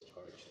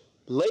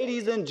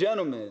Ladies and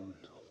gentlemen,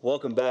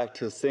 welcome back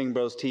to Sing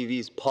Bros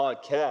TV's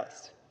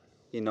podcast.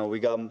 You know, we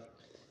got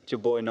your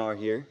boy Nar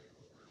here.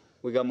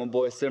 We got my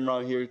boy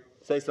Simran here.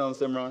 Say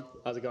something, Simran.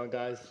 How's it going,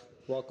 guys?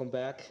 Welcome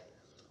back.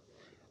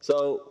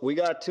 So, we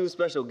got two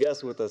special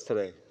guests with us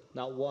today.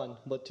 Not one,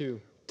 but two.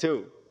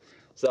 Two.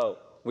 So,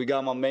 we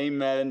got my main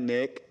man,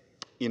 Nick.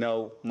 You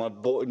know, my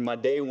boy, my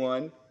day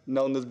one.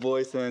 Known this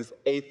boy since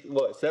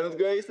 7th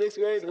grade, 6th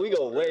grade? We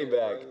go way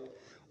back.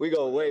 We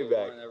go way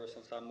back. Ever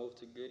since I moved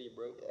to Goody,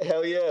 bro.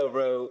 Hell yeah,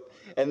 bro.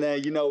 And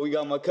then, you know, we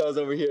got my cuz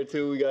over here,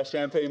 too. We got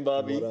Champagne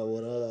Bobby. What up,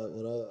 what up,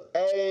 what up?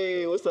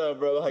 Hey, what's up,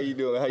 bro? How you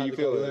doing? How you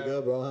feeling? Doing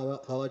good, bro.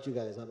 How about you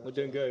guys? We're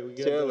doing good. We're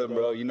good. Chilling,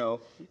 bro. You know,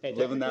 Hey,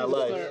 living that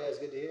technically, life. That's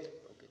good to hear.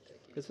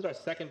 This is our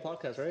second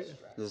podcast, right?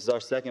 This is our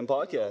second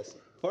podcast.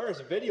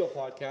 First video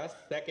podcast,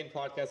 second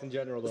podcast in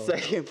general, though.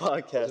 Second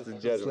podcast in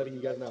Just general. letting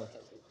you guys know.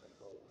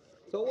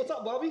 So what's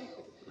up, Bobby?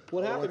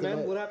 What happened, man?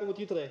 tonight. What happened with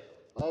you today?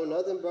 Oh,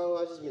 nothing, bro.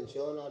 I just been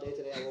chilling all day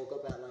today. I woke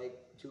up at like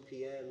 2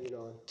 p.m., you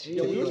know.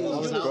 Yeah, we were I supposed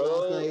was to do out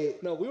this. last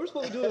night. No, we were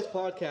supposed to do this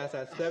podcast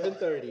at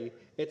 7:30.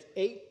 It's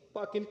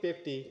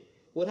 8:50.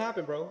 What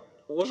happened, bro?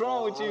 What's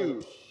wrong with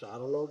you? I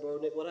don't know, bro.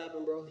 Nick, what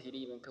happened, bro? He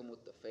didn't even come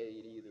with the fade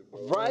either,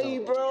 bro.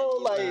 Right, bro?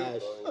 Like,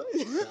 Trash.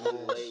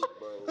 Late,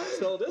 bro.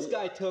 So this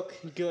guy took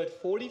good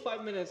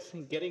 45 minutes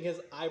getting his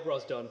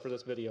eyebrows done for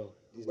this video.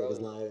 These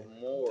niggas lying.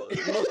 More.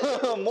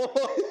 more.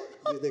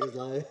 These niggas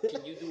lying.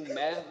 Can you do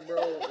math,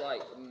 bro?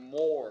 Like,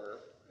 more.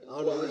 I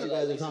don't know what you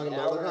guys are talking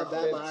about. Look how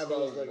bad my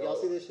eyebrows look. bro.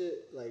 Y'all see this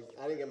shit? Like,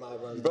 I didn't get my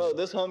eyebrows Bro, done.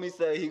 this homie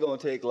said he gonna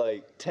take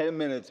like 10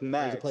 minutes He's a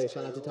max. player.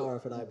 Shout out to Tara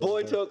for that.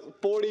 Boy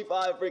took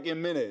 45 freaking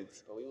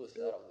minutes. Bro, we was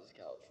sat on this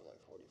couch for like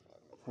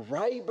 45 minutes.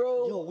 Right,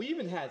 bro? Yo, we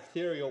even had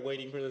cereal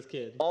waiting for this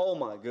kid. Oh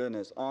my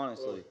goodness,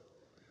 honestly. I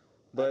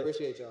But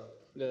appreciate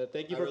y'all.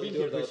 Thank you I for really being do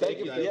here, though. appreciate Thank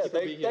you, you thank guys. you for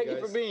being here, thank you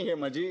guys. for being here,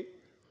 my G.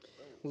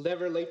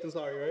 Never late than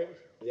sorry, right?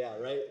 Yeah,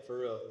 right? For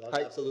real. That's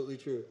Hi. absolutely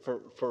true.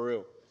 For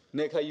real.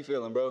 Nick, how you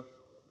feeling, bro?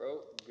 Bro,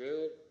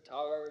 good,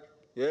 tired.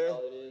 Yeah?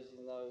 All it is,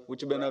 you know.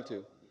 What you been up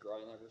to?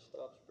 Grind never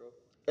stops, bro.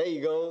 There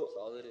you go. That's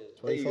all it is.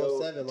 There you go.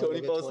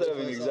 24/7.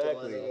 24/7,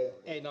 exactly.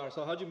 Hey, Nar,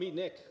 so how'd you meet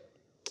Nick?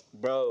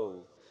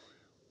 Bro.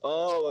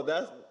 Oh,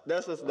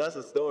 that's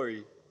a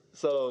story.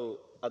 So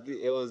I think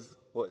it was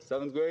what,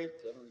 7th grade?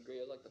 7th grade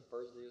was like the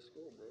first day of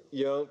school, bro.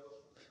 Yup.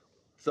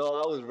 So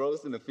I was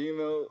roasting a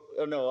female.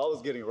 Oh no, I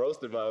was getting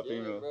roasted by a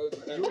female. bro.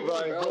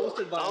 Right.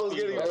 roasted by I a was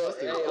getting female.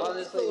 roasted. Hey,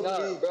 honestly,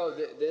 nah, bro,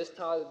 this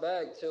ties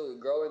back to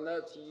growing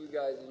up to you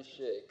guys and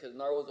shit. Cause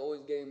Nar was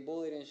always getting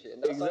bullied and shit.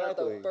 And that's like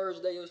Exactly. the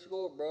first day of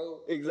school, bro.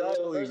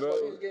 Exactly, First bro.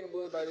 one he was getting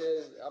bullied by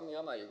this. I mean,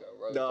 I'm not even gonna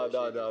roast Nah, that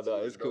nah, shit, nah,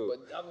 nah, it's bro, cool.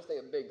 But I'm gonna say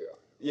a big girl.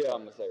 Yeah.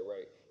 I'm gonna say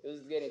right. It was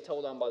getting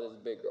told on by this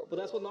big girl. But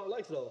that's what Nar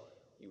likes, though.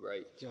 You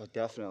right. Yo,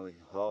 definitely.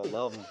 Oh, I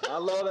love them. I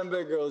love them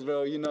big girls,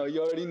 bro. You know,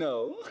 you already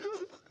know.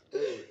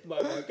 My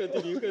man,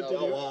 continue, Y'all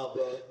continue. wild,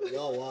 bro.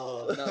 Y'all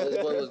wild. No,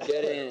 this boy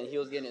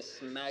was getting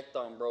smacked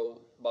on, bro,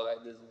 by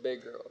this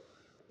big girl.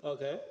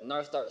 Okay.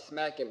 Nar started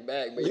smacking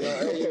back, but you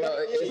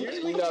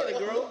know,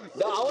 girl.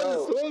 No, I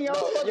wasn't swinging. I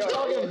was fucking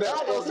talking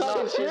back. I was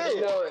talking shit.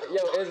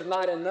 It's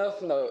not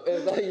enough, no.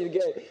 It's like you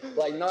get,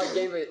 like, Nar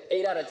gave it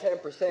 8 out of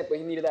 10%, but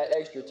he needed that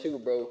extra 2,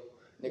 bro.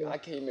 Nigga, I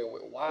came in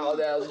with wild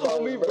ass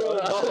Homie, blows, bro. My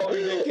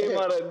homie that came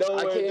out of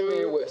nowhere, I came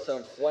dude. in with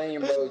some flame,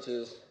 bro,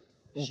 just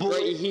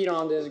straight heat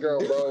on this girl,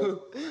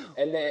 bro.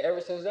 And then ever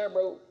since that,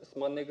 bro, it's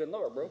my nigga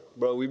Nar, bro.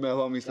 Bro, we been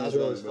homies since That's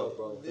real then, as bro. fuck,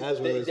 bro. That's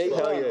real as they fuck.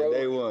 Hell yeah, bro.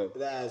 day one.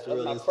 That's That's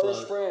real my as first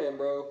fuck. friend,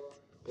 bro.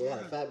 We had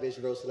a fat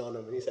bitch roasting on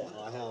him, and he said,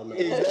 "Oh hell no."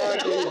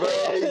 Exactly, bro.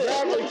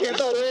 Exactly. Can't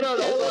throw that on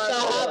Can't let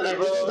that happen,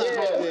 bro.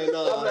 Yeah.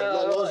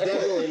 No, most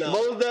definitely not.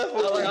 Most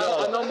definitely I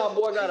not. know my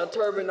boy got a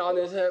turban on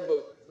his head,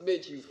 but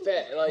bitch, you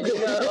fat. Like, you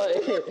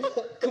know,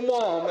 like, come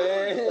on,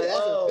 man. Like, that's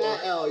a fat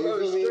L. You bro,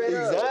 feel me? straight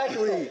up.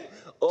 Exactly.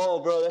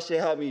 Oh, bro, that shit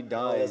had me Oh,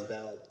 dying. that's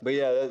bad. But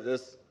yeah,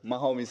 that's my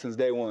homie since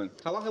day one.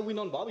 How long have we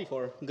known Bobby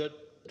for? Good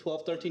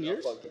 12, 13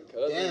 years? Fucking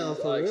cousins. Damn,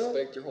 for I real?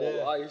 expect your whole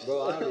Yeah. life.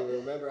 Bro, I don't even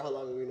remember how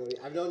long we know.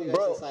 I've known you guys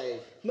Bro. since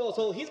like. No,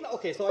 so he's not,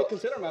 okay, so I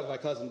consider him as my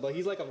cousin, but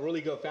he's like a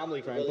really good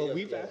family friend. Really But good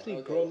we've friend, actually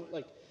okay. grown,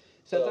 like,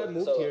 since So- I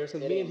moved so here,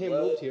 since it me and ain't him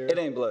blood? moved here. It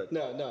ain't blood.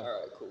 No, no. All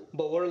right, cool.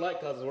 But we're like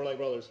cousins, we're like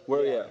brothers.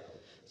 Where we at?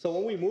 So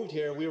when we moved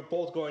here, we were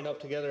both growing up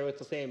together at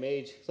the same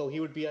age. So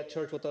he would be at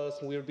church with us,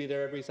 and we would be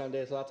there every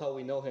Sunday. So that's how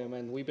we know him,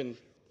 and we've been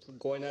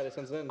going at it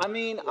since then. I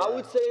mean, I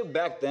would say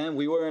back then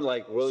we weren't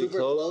like really Super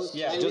close.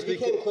 Yeah. and just we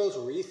became beca- close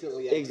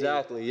recently. I think.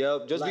 Exactly.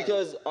 Yep. Just Like-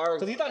 because our.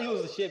 Because he thought he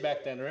was the shit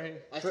back then,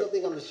 right? I still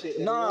think I'm the shit.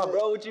 Nah, nigga.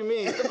 bro. What you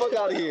mean? Get the fuck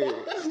out of here.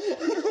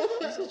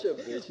 You're such a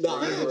bitch. Nah,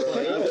 I'm nigga, just bro.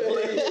 playing. I'm just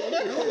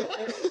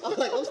playing. I'm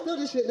like, I'm still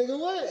the shit, nigga.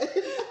 What?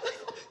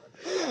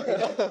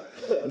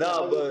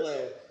 Nah, I'm just but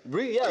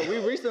playing.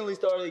 we recently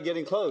started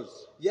getting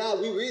close. Yeah,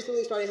 we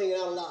recently started hanging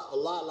out a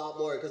lot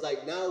more. Cause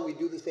like now we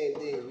do the same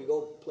things. We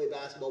go play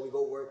basketball. We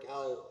go work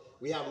out.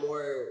 We have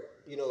more,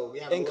 you know, we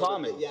have In more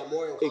common. Yeah,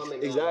 more in common.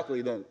 now.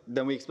 Exactly.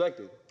 Than we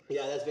expected.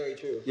 Yeah, that's very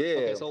true. Yeah.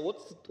 Okay, so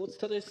what's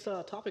today's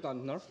topic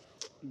on, Nar?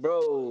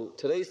 Bro,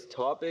 today's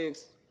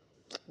topics,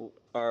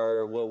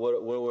 Or what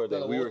were they?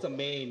 No,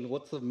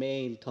 what's the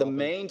main topic? The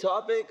main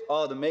topic?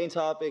 Oh, the main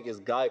topic is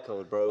guy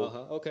code, bro.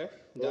 Okay.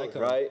 Guy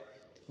code. Right?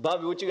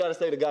 Bobby, what you got to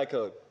say to guy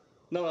code?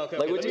 No, okay.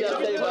 Like, what you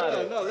gotta say about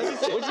it? No, let me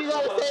say. What you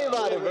got to say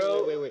about it,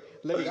 bro? Wait.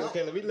 Let me I let's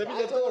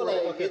feel go.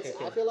 like Okay.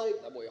 I feel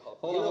like That boy hop.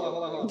 Hold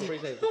on. Before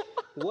you say it.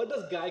 What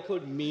does guy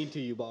code mean to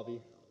you,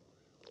 Bobby?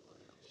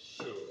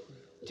 shit.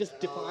 Just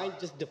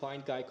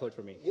define guy code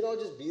for me.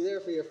 Just be there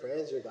for your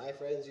friends, your guy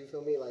friends. You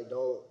feel me? Like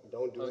don't do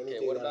Okay,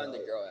 anything. what that, about in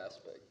like- the girl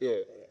aspect? Yeah.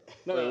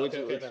 No, Wait,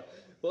 okay, no.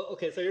 Well,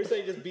 okay, so you're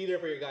saying just be there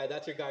for your guy.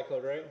 That's your guy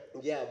code, right?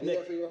 Yeah, be Nick.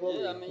 there for your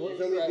homie. Yeah, I mean, you you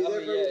feel me? right. Be I there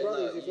mean, for your yeah,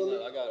 brothers. You feel me?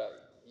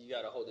 You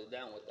gotta hold it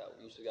down with that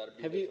one. You just gotta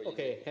be Have there you for your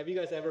okay? Have you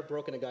guys ever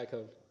broken a guy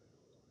code?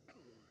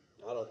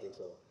 I don't think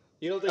so.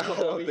 You don't think so? I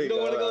don't You think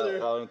don't want to go I there.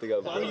 don't think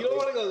I've Bobby, you don't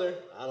want to go there.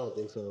 I don't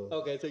think so.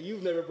 Okay, so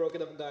you've never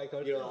broken up a guy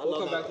code. I We'll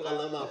come back to that.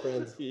 love my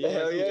friends. Yes,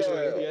 Hell you yeah.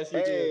 do. Yes, you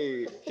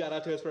Hey. do. Shout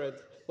out to his friends.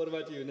 What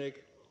about you,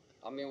 Nick?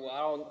 I mean, well, I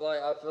don't like.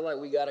 I feel like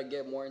we gotta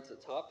get more into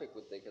topic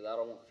with it because I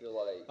don't feel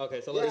like. Okay,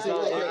 so Yeah, let's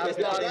yeah, see. yeah, it's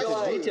yeah, not that's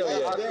into true. detail That's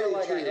yet. I feel very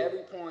like true. at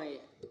every point,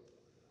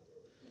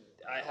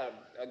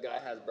 a guy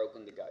has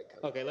broken the guy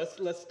code. Okay,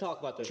 let's talk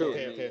about this. True.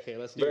 Okay.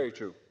 Let's do Very it.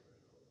 true.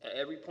 At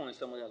every point,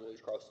 someone has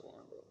always crossed the line,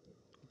 bro.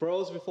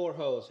 Bros before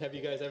hoes. Have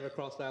you guys ever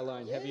crossed that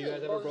line? Have you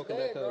guys ever bro's broken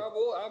dead, that code?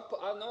 Bro.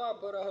 I know I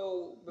put a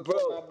hoe before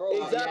my Bro,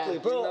 bro. exactly, You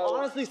bro. know?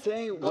 Honestly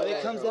saying, when it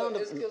Okay, comes bro, down to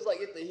it's because like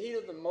at the heat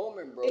of the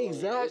moment, bro.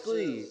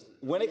 exactly, it's just,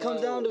 when you it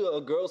comes know, down to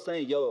a girl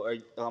saying, "Yo," or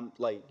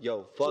like,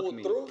 "Yo, fuck Pull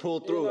me, through, pull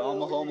you through, know,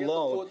 I'm a home you get the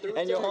pull alone," through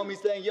and your thing.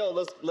 homie saying, "Yo,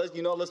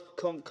 let's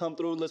come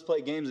through, let's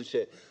play games and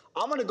shit."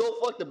 I'm gonna go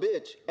fuck the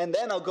bitch, and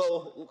then I'll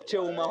go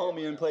chill with my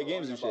homie and play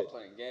games and I don't know shit. about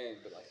playing games,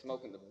 but like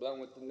smoking the blunt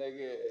with the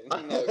nigga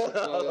and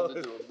pulling up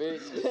to a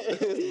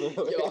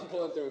bitch. Yo, I'm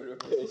pulling through with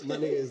a bitch. My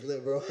nigga is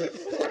lit, bro.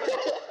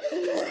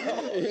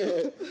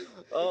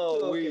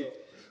 Oh, we. Okay.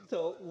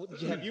 So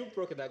have you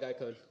broken that guy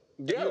code?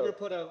 Yeah. Have you ever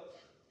put a girl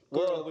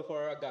Well-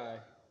 before a guy?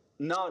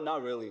 No,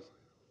 not really.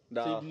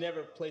 So No. you've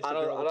never placed I a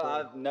don't. girl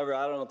before?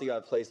 I don't think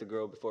I've placed a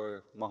girl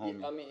before my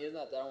homie. I mean, it's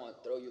not that I want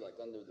to throw you like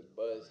under the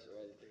bus or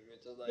anything.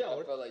 It's just like Yeah, I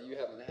we're- feel like you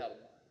haven't had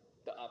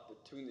the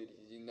opportunities,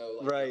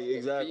 like Right, the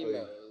exactly.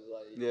 Females,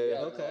 like, Yeah. you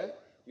haven't, Okay. like,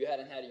 you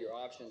hadn't had your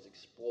options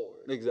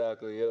explored.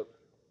 Exactly. Yep.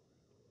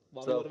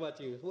 Bobby, So- what about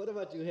you? What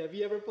about you? Have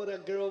you ever put a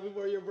girl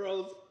before your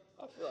bros?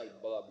 I feel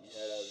like Bobby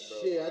had us,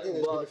 bro. Shit, I think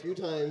there's been a few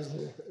times.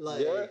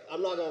 Like, Yeah?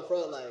 I'm not gonna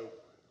front. Like,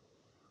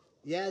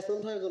 yeah,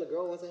 sometimes when a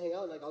girl wants to hang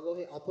out, like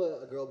I'll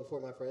put a girl before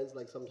my friends.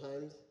 Like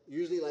sometimes,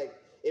 usually like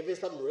if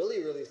it's something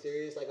really really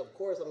serious, like of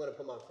course I'm gonna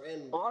put my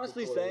friend.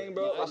 Honestly before- saying,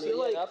 bro, I mean, feel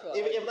like I feel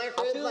If my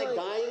friend's feel like, like-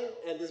 dying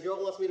and this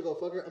girl wants me to go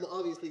fuck her, I'm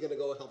obviously gonna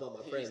go help out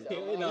my friend.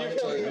 You know, I'm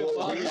obviously gonna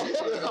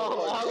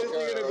go.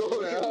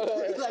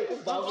 Like,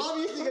 I'm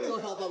obviously gonna go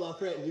help out my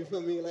friend. You feel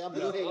me? Like I'm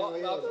gonna hang out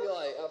with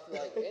I him.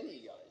 feel like any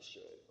guy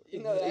should. You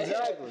know that?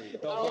 Exactly.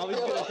 No, Bobby's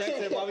gonna text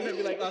him. Bobby's gonna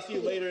be like, "I'll see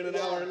you later in an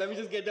hour. Let me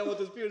just get done with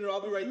this funeral.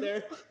 I'll be right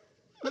there."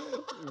 I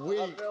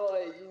feel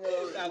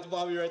like That's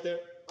Bobby right there.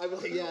 I'm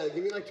like, yeah,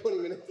 give me like 20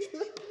 minutes.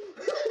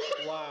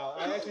 Wow,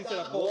 I actually said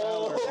a full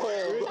hour.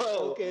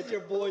 Okay, it's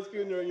your boy's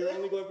funeral. You're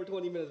only going for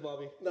 20 minutes,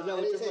 Bobby. Is No, that I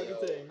what didn't you're say.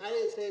 fucking saying? I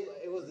didn't say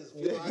it was this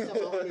funeral. I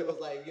thought my homie was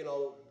like,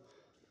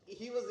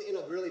 he was in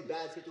a really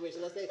bad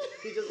situation. Let's say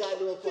he just got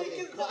into a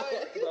fucking car.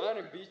 Bro, I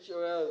didn't beat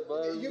your ass,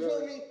 bro. You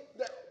feel me?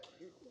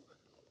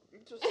 You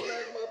just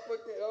smacked my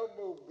fucking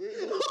elbow,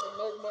 bitch. You just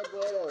smacked my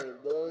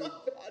glove, bro.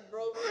 Bad,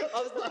 bro.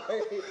 I'm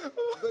sorry.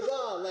 But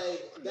no,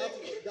 like that's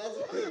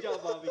Good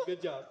job, Bobby.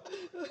 Good job.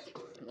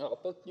 Oh,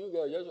 fuck you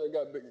guys. Y'all should have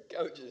got bigger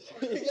couches.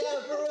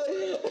 yeah, for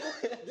real.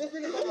 This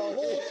nigga's got a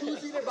whole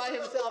 2-seater by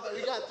himself, and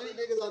we got 3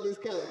 niggas on this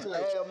couch.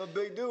 Like, Hey, I'm a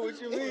big dude.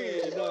 What you Yeah,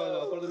 mean?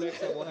 no. For the next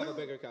time, we'll have a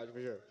bigger couch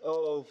for sure.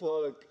 Oh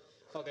fuck.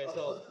 Okay,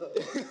 so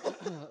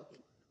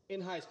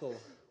in high school,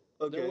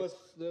 Okay. there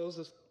was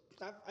this.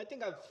 I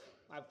think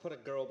I've put a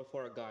girl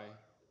before a guy.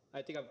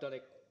 I think I've done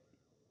it.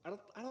 I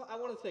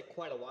want to say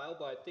quite a while,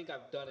 but I think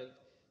I've done it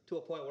to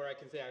a point where I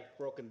can say I've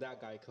broken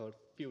that guy code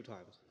a few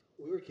times.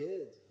 we were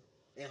kids.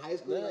 In high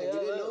school, Yeah, like, yeah, we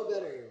didn't yeah. know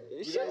better.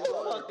 We Shut didn't the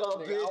know fuck better. up,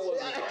 Nigga, bitch.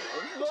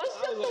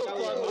 I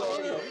was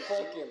a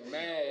fucking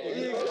man.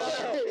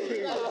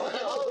 I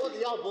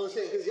was y'all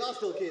bullshit, because y'all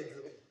still kids.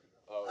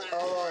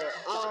 Oh,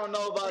 I don't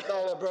know about that,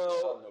 I don't bro.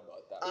 know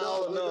about that. I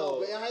don't know.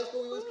 But in high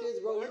school, we was kids,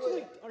 bro.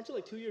 Aren't you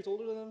like 2 years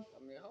older than them? I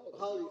mean, how old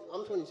How old are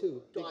you? I'm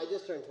 22. No, I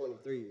just turned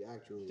 23,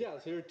 actually. Yeah,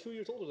 so you're 2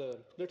 years older than them.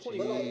 They're But,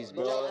 21. Jeez, Did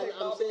bro. y'all and pick I'm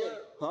Bobby saying,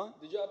 up? Huh?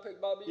 Did y'all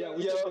pick Bobby Yeah, up?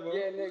 we Yeah. took them up.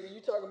 Yeah, nigga,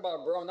 you talking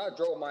about grown. I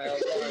drove my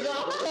ass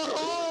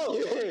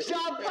down. Shut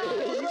up,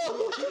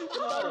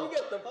 bro. You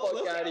get the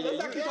fuck out of here.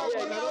 let's actually You talk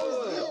yeah, about I that.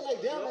 was lit.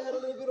 Like, damn, I had a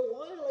little bit of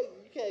wine. Like,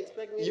 you can't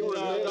expect me You to was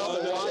lit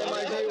off the wine,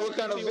 my G. What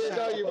kind of bitch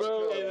are you,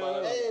 bro?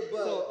 Hey,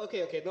 but So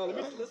okay, no,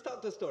 let's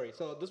talk this story.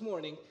 So this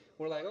morning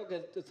we're like,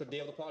 okay, it's the day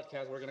of the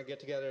podcast. We're gonna get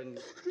together and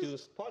do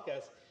this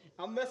podcast.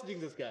 I'm messaging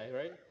this guy,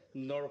 right?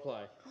 No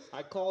reply.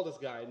 I call this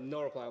guy,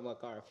 no reply. I'm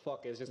like, all right,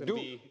 fuck it, it's just gonna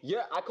Dude, be.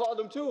 yeah, I called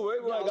him too, right?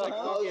 When Yeah, I I got was like,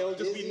 home. okay, it'll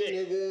just be busy,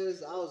 Nick.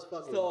 niggas. I was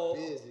fucking So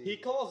busy. he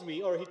calls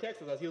me or he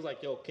texts us. He was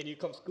like, yo, can you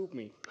come scoop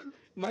me?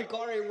 My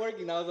car ain't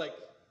working. I was like,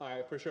 all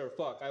right, for sure,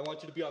 fuck, I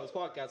want you to be on this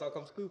podcast, I'll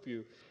come scoop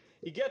you.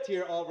 He gets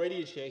here all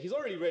ready as shit. He's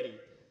already ready.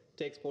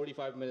 Takes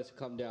 45 minutes to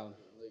come down.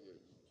 Nigga,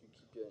 you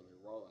keep getting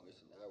it wrong.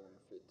 It's an hour and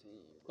 15.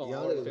 Oh,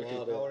 Y'all hour and niggas 15.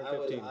 wild, Hour man.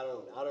 and 15.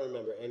 I don't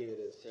remember any of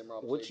this.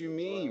 Tamron What played you the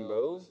mean, drums,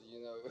 bro?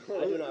 You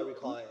know. I do not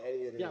recall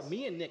any of this. Yeah,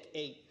 me and Nick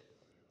ate.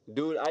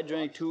 Dude, I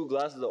drank 2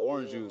 glasses of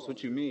orange juice.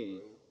 What you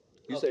mean?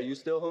 You say you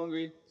still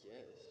hungry?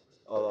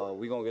 Yes.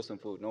 We gonna get some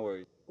food. No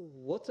worries.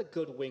 What's a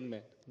good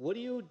wingman?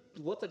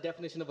 What's the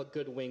definition of a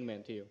good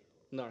wingman to you?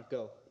 Nar,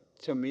 go.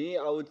 To me,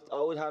 I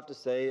would have to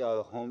say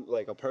a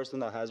person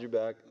that has your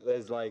back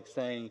is like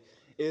saying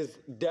is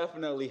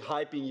definitely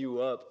hyping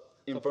you up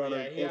in Okay, front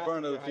yeah, of he in has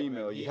front to of be the your hype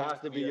female. man. He has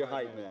to be your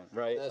hype man,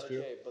 right? That's true.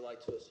 Okay, but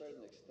like to a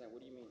certain extent,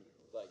 what do you mean?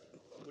 Like,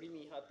 what do you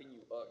mean hyping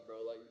you up, bro?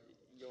 Like,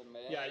 yo,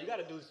 man. Yeah, you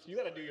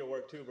gotta do your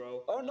work too,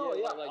 bro. Oh no,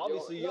 Yeah, yeah, like,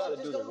 obviously you No, gotta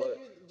just do the don't work.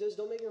 just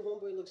don't make your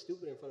homeboy look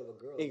stupid in front of a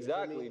girl. You feel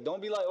Exactly. me?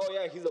 Don't be like, oh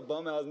yeah, he's a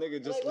bum ass nigga.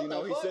 Just Like, what you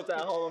know, the he fuck? sits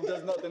at home,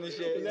 does nothing and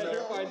shit. Let you her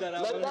know? find that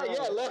out.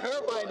 Let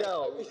her find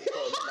out. We should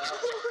call it now.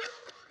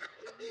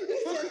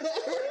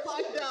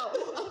 Find out.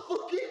 I'm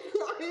fucking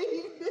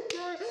crying,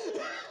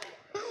 nigga.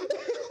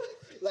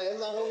 Like, it's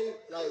my homie,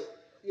 like,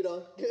 you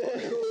know.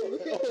 That's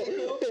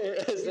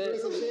doing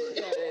it. some shit.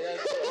 Yeah,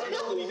 that's I don't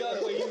know what he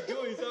does, but he's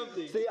doing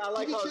something. See, I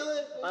like be how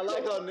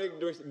chilling.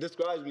 Nick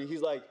describes me.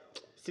 He's like,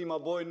 see my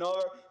boy Nar,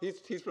 he's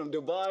from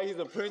Dubai. He's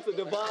a prince of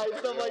Dubai and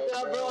stuff like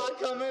that, bro. I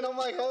come in, I'm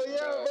like, oh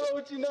yeah, bro,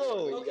 what you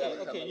know? You gotta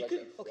come Okay, in you like could.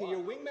 a Okay, fly. your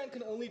wingman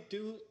can only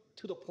do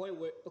to the point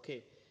where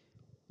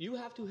you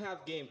have to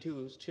have game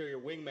too for your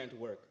wingman to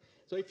work.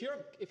 So if you're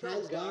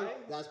Hands a down, guy,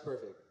 that's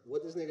perfect.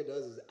 What this nigga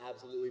does is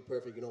absolutely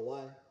perfect. You know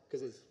why?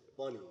 Because it's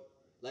funny.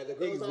 Like, the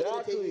girl's not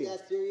gonna take Exactly. you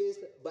that serious,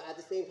 but at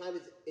the same time,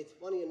 it's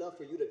funny enough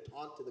for you to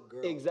talk to the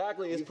girl.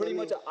 Exactly. It's You pretty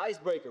feel much me? an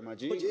icebreaker, my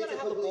G. but you gotta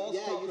It's have the complete- balls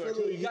yeah, to talk you to her feel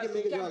me? too. You You can guys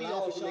make a can't girl be laugh,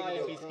 all you can make shy a and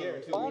girl be cry.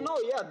 scared too. Oh no,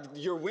 yeah,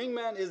 your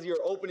wingman is your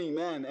opening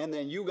man, and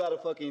then you gotta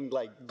fucking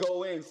like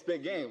go in,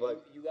 spit game, like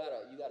You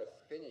gotta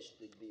finish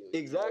the deal.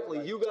 exactly.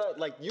 Like, You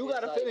it's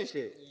gotta like, finish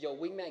it. Your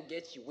wingman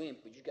gets you in,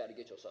 but you gotta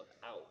get yourself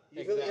out.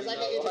 You feel me? It's like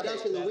an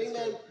introduction. The That is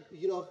wingman,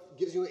 you know,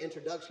 gives you an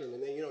introduction,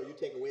 and then you know you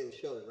take away the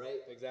show, right?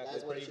 Exactly,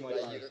 That's what it pretty should much.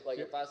 be Like, like. like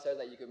if I said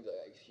that, you can be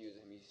like, excuse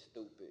him, he's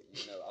stupid.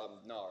 You know,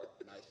 I'm Nar.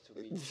 Nice to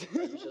meet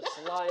you. Like, you should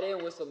slide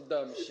in with some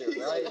dumb shit,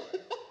 right?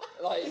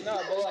 Like, nah,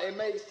 but like, it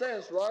makes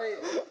sense, right?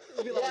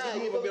 Be like, Yeah,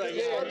 you you move and be feel like,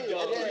 me? yeah, Funny. he At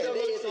dumb. the end of the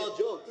day, it's all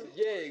jokes.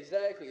 Yeah,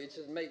 exactly. It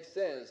just makes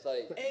sense.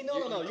 Like, Hey, no.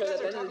 You because guys at are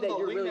the end talking of the day, about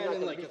you're really wingman not in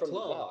gonna like be a from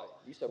club.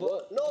 Dubai. You said But-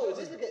 what? No,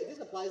 this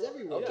applies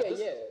everywhere. Okay, this-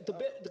 yeah.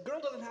 The girl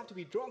doesn't have to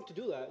be drunk to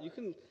do that. You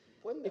can,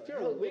 When the if you're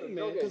a hell did a girl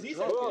wingman, get because he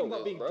said drunk something in about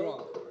this, being bro?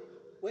 drunk.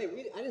 Wait,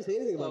 I didn't say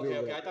anything about Okay, being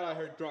okay. I drunk. thought I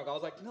heard drunk. I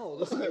was like, no,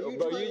 listen. You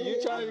Bro, you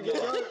trying to get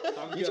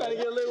I'm you good. trying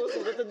to get lit?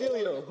 What's the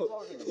dealio?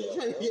 You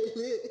trying to get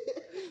lit?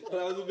 But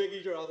I was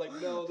making sure. I was like,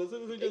 no, this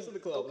isn't just in the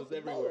club. It's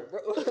everywhere.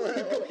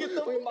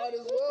 We might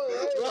as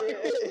well, right?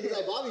 He's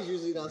like, Bobby's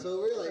usually not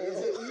sober.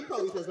 Like, he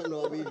probably said something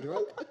about being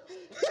drunk.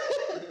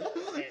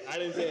 Hey, I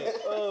didn't say it.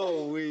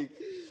 Oh, weak.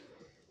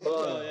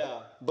 So, yeah.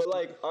 But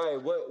like, all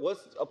right,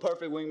 what's a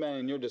perfect wingman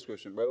in your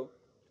description, bro?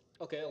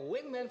 Okay, a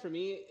wingman for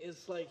me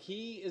is like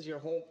he is your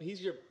home.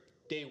 He's your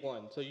day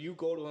one. So you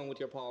go to him with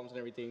your problems and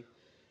everything.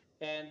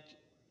 And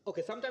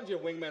okay, sometimes your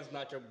wingman's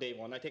not your day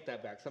one. I take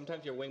that back.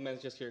 Sometimes your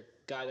wingman's just your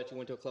guy that you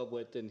went to a club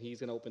with, and he's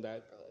gonna open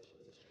that.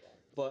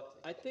 But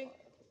I think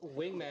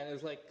wingman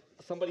is like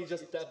somebody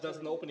just that does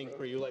an opening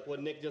for you, like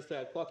what Nick just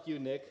said. Fuck you,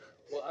 Nick.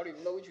 Well, I don't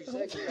even know what you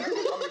said. 'Cause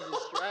I'm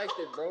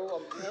distracted, bro.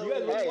 I'm telling You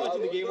guys really Hey,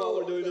 watching the game while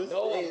we're doing this?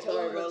 No, Hey, I'm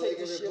telling you bro, to take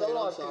Lakers this are shit playing. I'm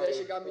off because that sorry.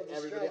 shit got me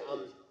Everybody,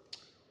 distracted.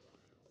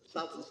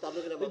 Stop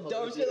looking at my Dumb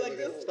fucking shit computer, like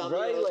nigga. this? Stop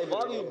Right? looking Like at my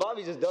computer.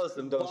 Bobby just does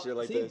some dumb shit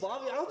like See, this.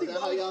 Bobby, I don't Is think that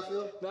how Bobby. y'all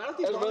feel? No, I don't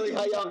think That's Bobby really can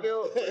how be y'all that-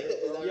 feel.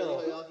 Is that really Yo,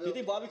 how y'all do you feel?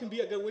 think Bobby can be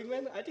a good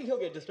wingman? I think he'll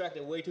get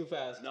distracted way too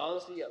fast. No,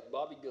 honestly, yeah,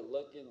 Bobby good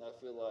looking. I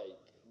feel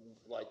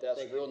like that's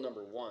Thank real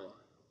number one.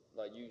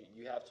 Like you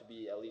have to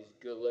be at least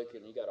good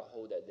looking. You gotta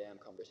hold that damn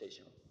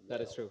conversation. That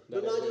is true.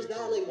 But That is not very just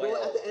that, true. like, bro,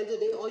 Well- at the end of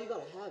the day, all you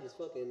gotta have is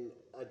fucking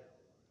a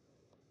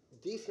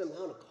decent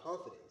amount of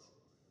confidence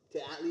to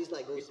at least,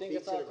 like, go You think speak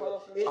it's to all the girl.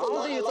 confidence? I don't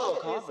a think it's lot all of-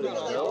 confidence,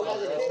 because, like, bro.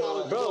 as a kid, I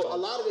was, Bro. a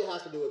lot of it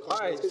has to do with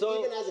confidence. right, 'cause so-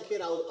 even as a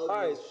kid, I was ugly All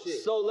right, as shit.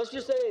 so let's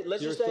just say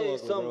You're so ugly,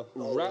 some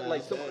bro. rat, Oh,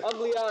 like yeah, some bet.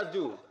 ugly ass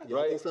dude, Y'all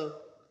right? think so?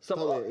 Some-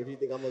 Comment if you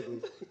think I'm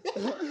ugly.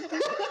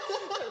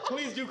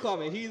 Please do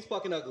comment. He's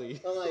fucking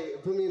ugly. I'm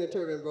like, put me in a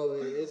turban, bro.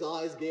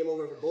 It's game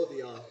over for both of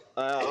y'all.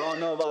 I don't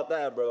know about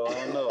that, bro. I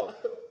don't know.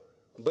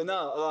 But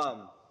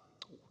no,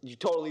 you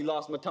totally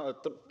lost my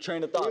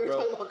train of We thought, were bro.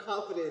 talking about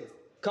confidence.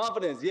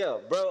 Confidence, yeah,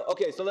 bro.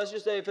 Okay, so let's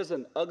just say if it's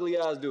an ugly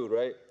ass dude,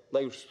 right?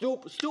 Like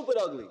stupid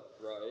ugly,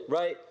 Right.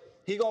 right?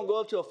 He gonna go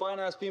up to a fine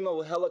ass female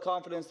with hella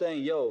confidence,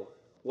 saying, "Yo,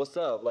 what's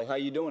up? Like, how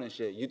you doing and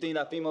shit." You think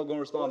that female gonna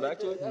respond back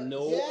to it?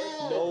 No,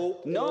 Yeah. no,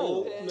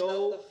 No.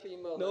 no, The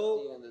female no.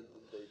 at the end of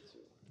the day too.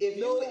 If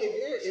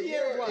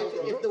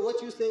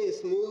what you say is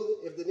smooth,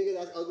 if the nigga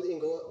that's ugly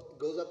and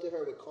goes up to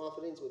her with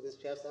confidence with his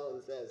chest out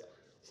and says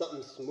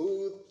something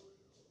smooth,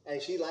 and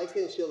she likes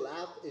it and she'll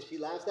laugh, if she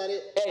laughs at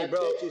it, Hey, I bro,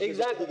 bet you she's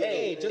exactly. gonna get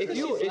Hey, it. just if 'cause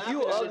you she's laughing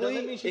at it doesn't mean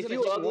ugly, she's if gonna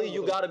you hit ugly, one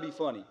you with it. gotta be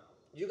funny.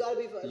 You gotta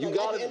be funny. You Like,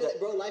 gotta- at the end of it,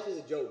 bro, life is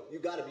a joke. You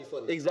gotta be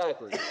funny.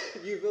 Exactly.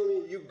 You feel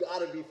me? You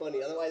gotta be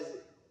funny. Otherwise,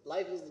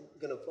 life is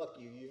gonna fuck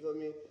you. You feel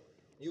me?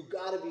 You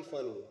gotta be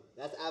funny.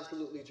 That's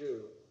absolutely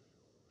true.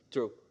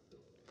 True.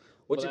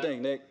 What But you I-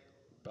 think, Nick,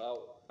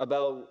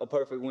 about a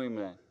perfect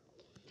wingman?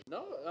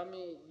 No, I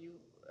mean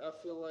I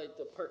feel like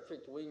the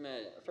perfect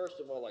wingman. First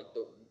of all, like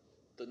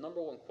the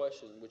number one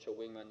question with your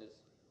wingman is,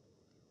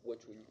 which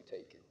one you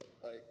taking?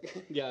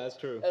 Like, Yeah, that's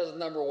true. that's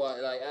number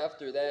one. Like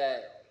after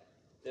that,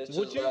 it's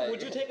Would just you like,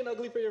 would you take an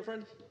ugly for your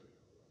friend?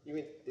 You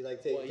mean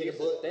like take Well, take here's a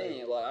the bullet?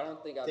 thing. Like I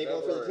don't think I've Take ever.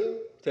 one for the team?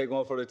 Take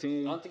one for the I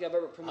team. don't think I've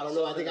ever put I don't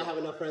myself. know. I think I have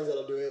enough friends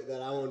that'll do it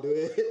that I won't do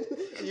it.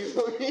 You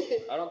feel me?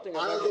 I don't think I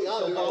I've don't ever- think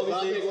I'll do it. Bobby So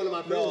I'll thinks- make one of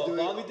my friends no, do it.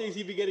 Bobby thinks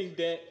he'd be getting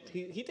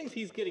he thinks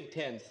he's getting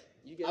tens.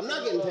 You get I'm not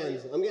something, getting Bobby?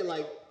 tens. I'm getting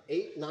like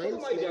 8, 9. Oh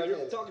my god,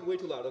 you're talking way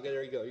too loud. Okay,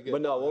 there you go. You're good.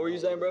 But no, what were you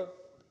saying, bro?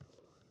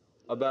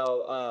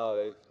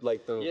 About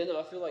like the Yeah, no,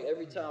 I feel like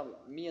every time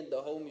me and the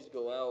homies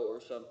go out or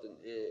something,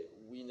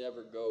 we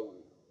never go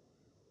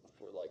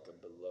for like a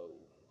below.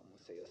 I'm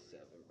gonna say a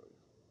 7, bro.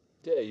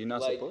 yeah, you're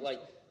not Like, supposed.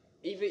 like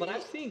even. But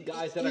I've seen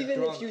guys that are even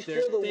drunk, if you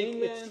they're still the think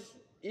wingman, it's-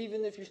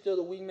 even if you're still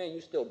the wingman,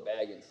 you still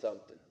bagging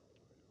something.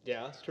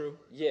 Yeah, that's true.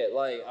 Yeah,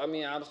 like I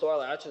mean, I'm sorry,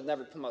 like I just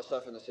never put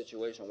myself in a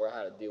situation where I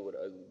had to deal with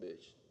an ugly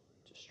bitch,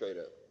 just straight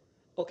up.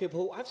 Okay,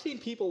 but I've seen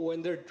people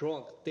when they're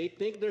drunk, they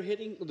think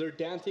they're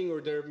dancing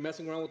or they're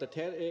messing around with a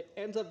 10. It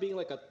ends up being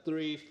like a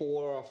 3,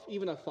 4, or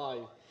even a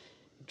 5.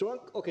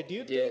 Drunk? Okay, do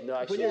you Yeah, think no,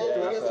 when actually, you're yeah,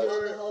 drunk, Because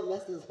I- alcohol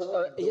messes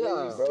up. the yeah,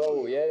 way you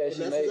bro, see. yeah, that It shit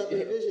messes make- up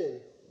your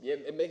vision. Yeah,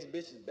 it makes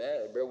bitches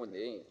bad, bro, when they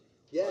ain't.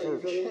 Yeah, you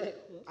feel me?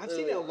 I've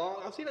seen it a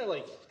lot. I've seen it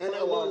like And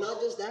quite a bro, lot.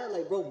 not just that,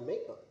 like, bro,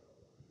 makeup.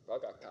 Bro, I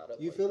got caught up.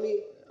 You like feel that.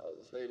 me? I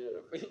was faded at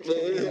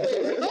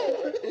a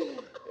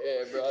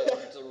Yeah, bro, I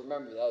just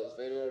remember that I was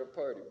faded at a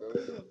party, bro.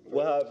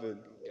 what happened?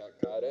 Got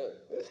caught up.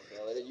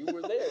 You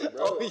were there,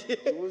 bro.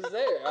 You was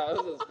there. I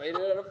was just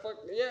faded at a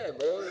fucking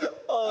bro.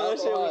 Oh, that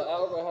shit was-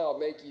 alcohol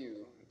make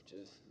you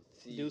just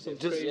see Do some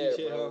different- crazy yeah,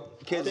 shit, bro. huh?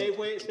 Kids- stay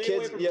away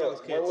kids- from yeah, drugs,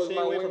 Where kids. was Stay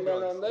my away from wingman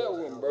drugs. on that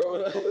one,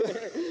 bro?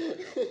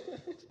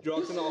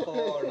 Drugs and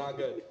alcohol are not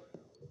good.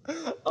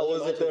 I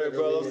wasn't there,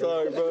 bro. I'm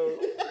sorry, bro.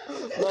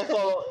 My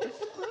fault.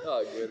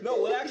 Oh, good. No,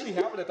 what actually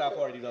happened at that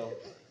party though?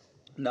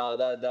 No,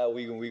 that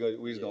we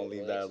just gonna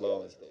leave that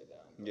alone.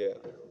 Yeah,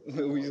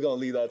 we just gonna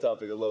leave that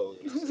topic alone.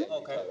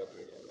 Okay.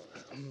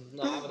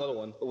 No, I have another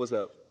one. What's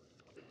up?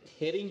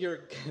 Hitting your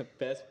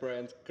best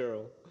friend's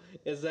girl,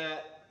 is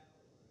that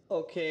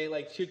okay?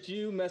 Like, should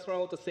you mess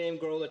around with the same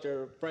girl that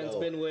your friend's No.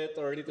 been with,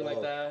 or anything like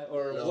No. that,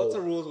 or No. what's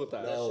the rules with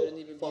that? That No. shouldn't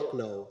even Fuck be.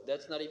 no.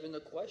 That's not even the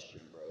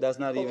question, bro. That's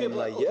not Okay, even but-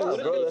 like, okay, yeah, what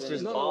if bro. it's- That's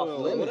just no, off no,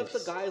 no. limits. What if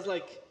the guy's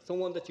like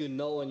someone that you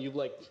know and you've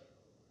like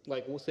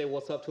we'll say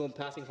what's up to him,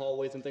 passing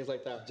hallways and things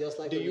like that? Just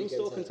like do the you weekend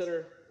still sex.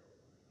 consider?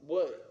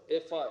 What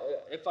if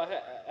I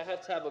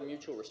have to have a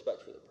mutual respect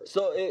for the person?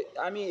 So,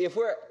 I mean, if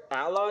we're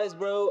allies,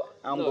 bro,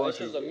 I'm no, going it's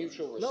just a to.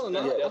 mutual respect. No, no, Yeah,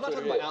 I'm That's not what talking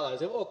it about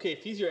is. allies. Okay,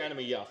 if he's your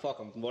enemy, yeah, fuck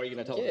him. What are you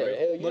gonna tell Yeah, him, right?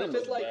 hell, you But if don't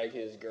it's like bag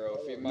his girl.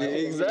 If he might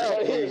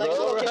Exactly, Like,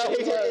 bro. okay, Right? he's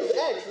his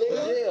ex,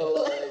 nigga. Yeah,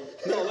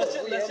 like, No, let's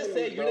just- we let's just say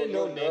enemies, you bro. didn't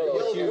know Your Nick, girl-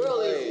 but your you- girl Girl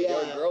is- is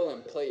yeah. your girl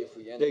and play if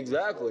we enemies.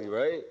 Exactly,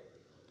 right?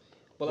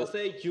 But let's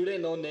say you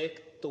didn't know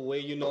Nick the way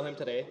you know him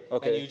today,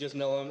 Okay. and you just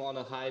know him on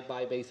a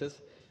high-by basis,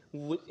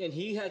 and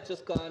he had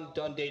just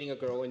done dating a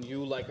girl, and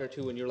you like her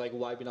too, and you're like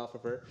vibing off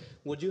of her.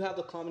 Would you have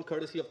the common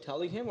courtesy of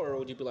telling him, or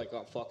would you be like,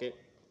 oh, fuck it?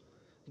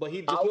 But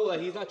he just I know would- that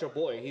he's not your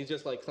boy. He's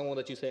just like someone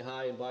that you say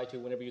hi and bye to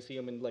whenever you see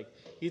him, and like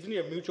he's in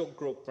your mutual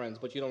group friends,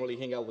 but you don't really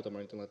hang out with him or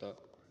anything like that.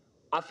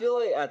 I feel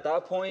like at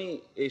that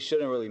point, it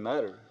shouldn't really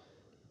matter.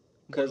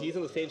 Because he's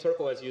in the same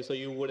circle as you, so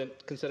you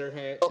wouldn't consider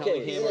him Okay,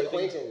 telling He's him an or anything.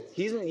 acquaintance.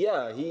 He's in,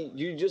 yeah,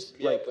 you just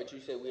Yeah, like, but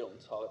you said we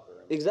don't talk or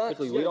anything.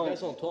 exactly, Yeah, we you don't.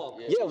 guys don't talk.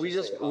 Yeah. Yeah, We we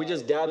just just say we hi.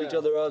 just dab each Yeah.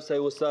 other up, say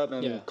what's up,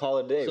 and Yeah. call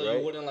it a day, So right?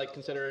 you wouldn't like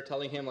consider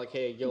telling him like,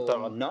 hey, yo,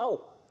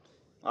 No,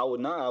 I would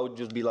not. I would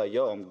just be like,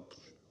 yo,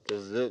 this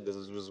is it. This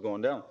is what's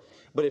going down.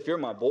 But if you're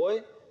my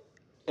boy,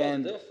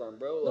 and That's different,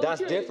 bro. Like,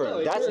 that's yeah, different. no,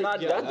 if That's you're-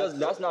 not. yeah, that does. that's-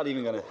 That's not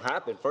even gonna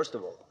happen. First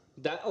of all.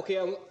 that okay,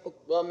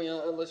 well, I mean,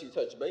 unless you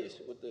touch base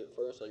with it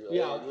first, like, you're like,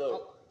 Yeah, hey,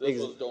 look, this ex-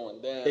 was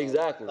going down.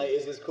 Exactly. Like,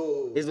 is this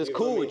cool? Is this You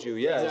cool feel with me? you?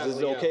 Yeah. Is this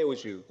Exactly, okay yeah.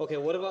 with you? Okay,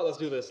 what about let's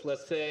do this.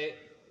 Let's say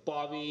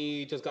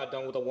Bobby just got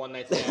done with a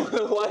one-night stand.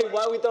 why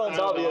are we throwing I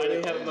don't Bobby know, I in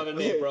didn't there? have another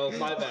name, bro.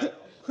 My bad.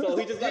 So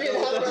he just You got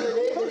didn't done have with another that.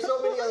 name. There's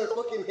so many other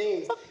fucking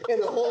names in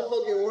the whole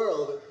fucking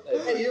world,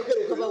 and you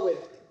couldn't come up with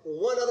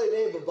one other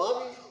name but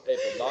Bobby. Hey,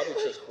 but Bobby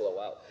just flow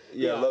out.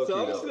 Yeah, low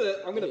so key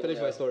I'm gonna finish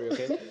my story,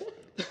 okay? though.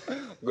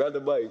 Grab the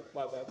bike.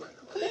 My bad.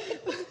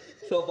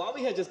 So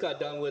Bobby had just got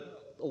done with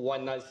a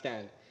one-night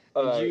stand.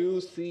 Alright.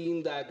 You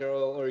seen that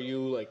girl, or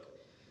you like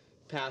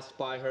passed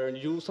by her, and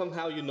you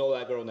somehow you know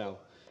that girl now.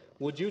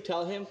 Would you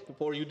tell him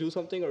before you do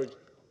something, or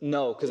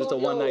No, because it's a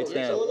Yo, one night it's a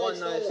stand.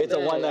 one-night It's a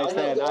stand. one night I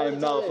stand. know I all am the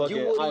not time. fucking.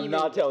 wouldn't I'm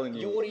not telling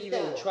You you. wouldn't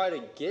even Yeah. try to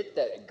get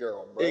that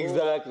girl, bro.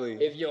 Exactly.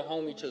 If your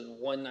homie just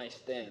one night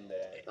stand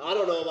that. I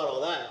don't know about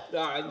all that. all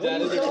right, What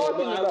that are is you a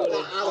talking but I about?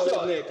 wouldn't. I don't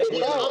know.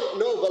 Nick,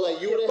 No, but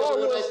like you wouldn't have a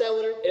one night stand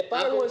with her. If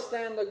I After- would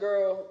stand the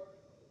girl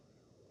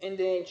and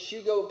then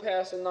she go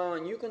passing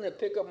on, you gonna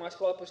pick up my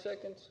spot per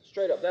seconds?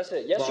 Straight up, that's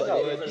it. Yes or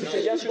Well, no? yeah, You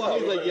say yes or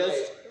He's no? like,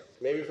 yes.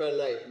 Maybe for the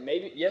night.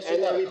 Maybe yes or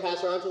And then we no?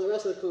 pass around to the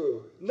rest of the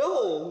crew.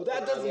 No,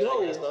 that doesn't.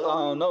 I guess No, not. I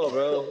don't know,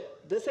 bro.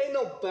 this ain't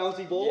no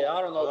bouncy ball. Yeah,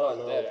 I don't know I don't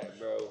about know. that,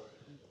 bro.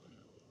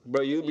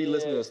 Bro, you be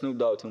listening Yeah. to Snoop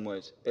Dogg too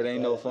much. It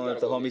ain't no Yeah, fun you if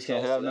the gotta go homies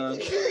get can't have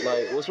saucy. none.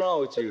 Like, what's wrong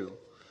with you?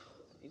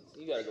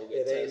 You gotta go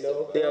get It ain't tested.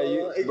 no. Yeah,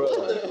 you, bro.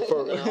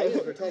 Nah, I use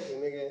For,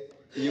 protecting, nigga.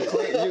 you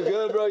clean? You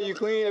good, bro? You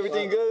clean?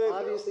 Everything good?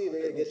 Obviously,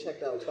 nigga, get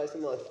checked out twice a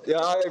month. Yeah,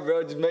 all right,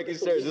 bro. Just making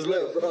sure. Just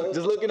look,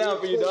 just looking out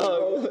for you,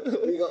 dog.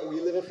 We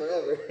living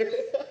forever.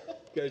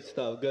 Good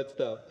stuff. Good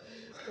stuff.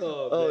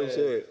 Oh, Oh man.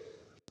 shit.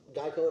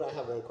 Guy Code, I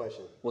have one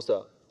question. What's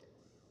up?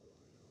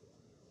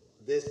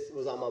 This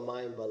was on my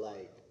mind, but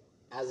like,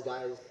 as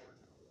guys,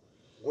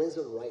 when's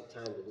the right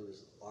time to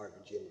lose our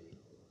virginity?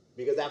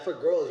 Because that for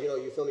girls,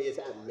 you feel me, it's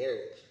at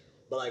marriage.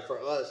 But like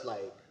for us,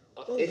 like,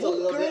 it's a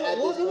little bit at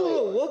this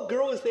point. What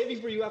girl is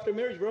saving for you after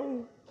marriage,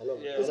 bro? I know.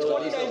 Yeah. I It's know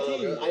what you said,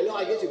 2019. I know,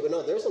 I get you, but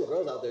no, there's some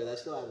girls out there that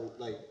still haven't,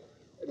 like,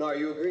 no, are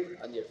you agree?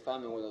 I need to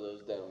find me one of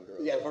those damn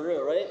girls. Yeah, for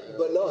real, right?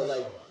 But no,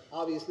 like,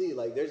 obviously,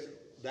 like, there's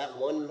that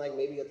one, like,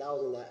 maybe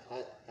 1,000 that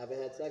haven't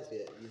had sex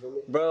yet. You feel me?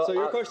 Bro, So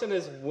your I- question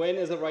is, when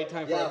is the right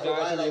time for Yeah, a for guy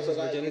guys, to like, lose for his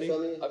guys, you virginity? feel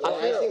me? I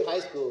I feel- think high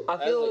school. I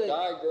As feel a like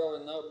guy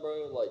growing up,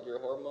 bro, like your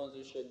hormones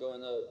and shit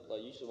going up,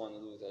 like you should want to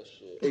lose that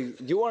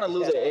shit. you want to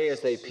lose it As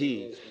soon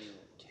ASAP. as you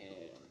can,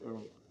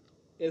 bro.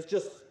 It's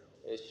just,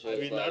 It's just I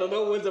mean, like, I don't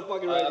know when's the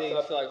fucking right age.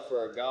 I feel like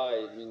for a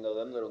guy, them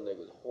little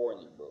niggas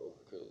horny, bro.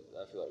 Cause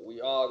I feel like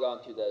we all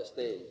gone through that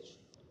stage.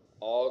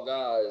 All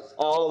guys,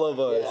 All of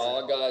us.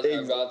 all guys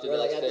have gone through We're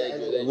that like at the stage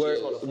end where of they the- Where,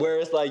 just where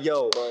it's like,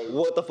 yo,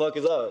 what the fuck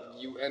is up?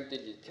 you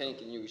emptied your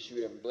tank and you was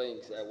shooting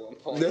blinks at one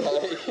point.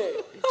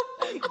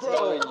 Like, I'm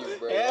telling you,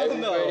 bro. hell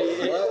no.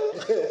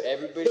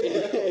 Everybody.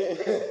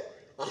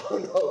 I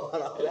don't know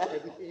about all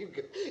that.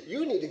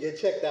 You need to get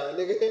checked out,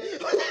 nigga.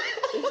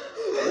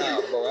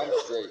 Nah, bro, I'm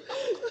straight.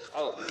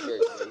 I'm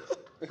straight,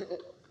 dude.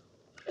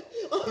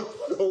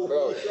 So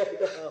Bro. weak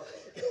right now.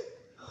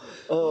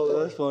 Oh,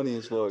 that's funny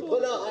as fuck.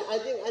 But no, I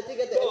think at the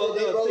end of the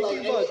day, No, bro,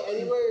 thinking like about-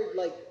 anywhere,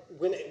 like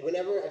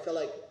whenever I feel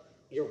like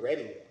you're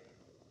ready.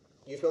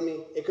 You feel me?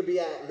 It could be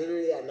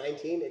literally at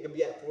 19, it could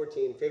be at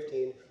 14,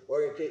 15,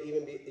 or it could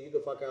even be, you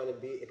could fuck around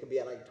and it could be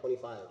at like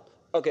 25.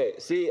 Okay,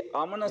 see,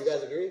 I'm gonna. You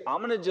guys agree?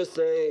 I'm gonna just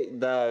say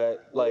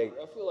that, like,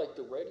 I feel like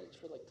the ready is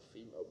for like the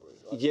female, bro.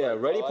 I feel yeah,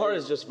 like ready part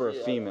guys- is just for a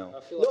yeah, female.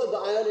 I feel like No,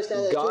 but I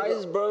understand that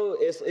Guys, too, bro,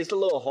 it's a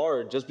little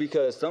hard just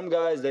because some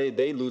guys they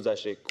lose that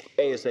shit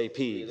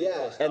ASAP.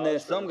 Yeah. And then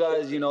some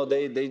guys,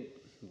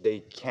 they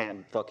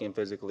can't fucking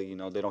physically,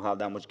 they don't have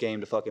that much game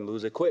to fucking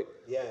lose it quick,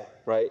 Yeah.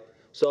 right?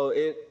 So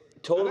it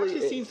I've totally.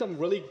 actually seen some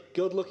really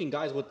good-looking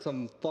guys with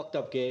some fucked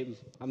up game.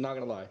 I'm not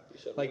gonna lie.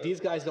 Like these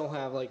guys don't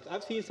have like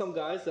I've seen some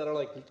guys that are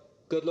like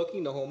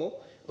good-looking, no homo,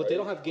 but they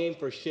don't have game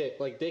for shit.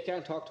 Like they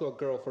can't talk to a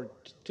girl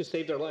to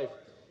save their life.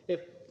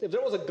 If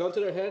there was a gun to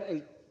their head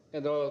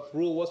and the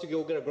rule was to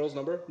go get a girl's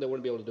number, they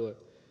wouldn't be able to do it.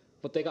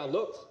 But they got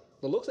looks.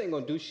 The looks ain't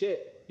gonna do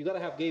shit. You gotta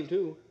have game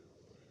too.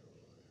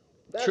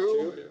 That's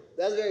True.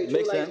 That's very true.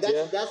 Makes like sense, that's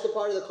yeah. that's the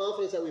part of the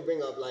confidence that we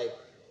bring up. Like,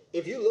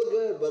 if you look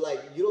good, but like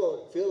you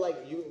don't feel like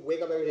you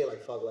wake up every day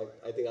like fuck, like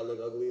I think I look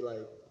ugly.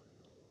 Like,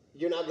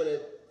 you're not gonna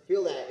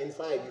feel that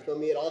inside. You feel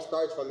me? It all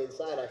starts from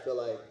inside. I feel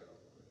like.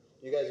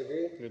 You guys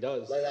agree? It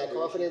does. Like that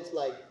confidence,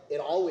 like it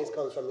always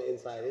comes from the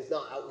inside. It's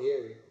not out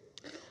here.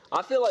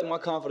 I feel like my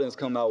confidence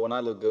come out when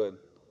I look good.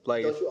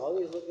 Like, Don't you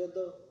always look good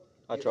though?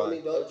 I You feel try.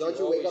 me? Don't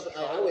you wake up? always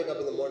I wake up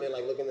in the morning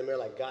like look in the mirror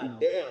like God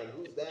damn,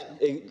 who's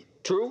that?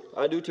 true,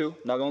 I do too.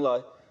 Not gonna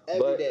lie.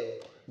 Every day.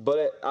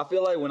 But I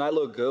feel like when I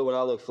look good, when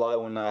I look fly,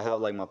 when I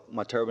have like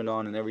my turban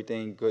on and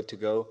everything good to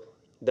go,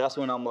 that's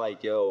when I'm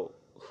like, yo,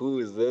 who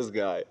is this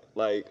guy?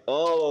 Like,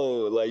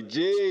 oh, like,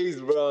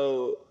 jeez,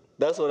 bro.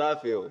 That's what I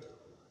feel.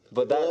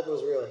 But Glow up that,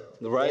 was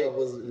real. Right? Glow up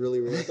was really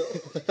real.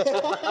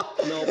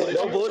 No, but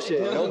no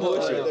bullshit, no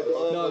bullshit.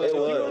 No,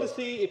 It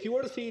if you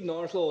were to see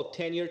Nar's little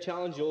 10-year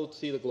challenge, you'll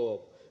see the glow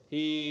up.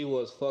 He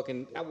was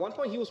fucking. At one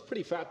point, he was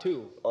pretty fat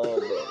too. Oh,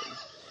 bro.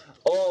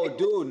 Oh,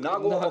 dude, not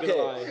going. Not gonna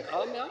Okay, lie.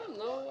 I mean, I don't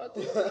know. I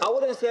think I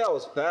wouldn't say I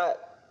was fat.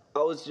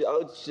 I would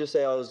just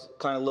say I was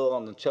kind of a little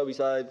on the chubby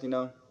side,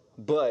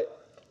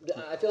 But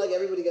I feel like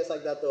everybody gets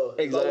like that though.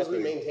 As long as we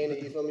Exactly. maintain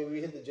it, you feel me? We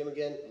hit the gym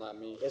again. not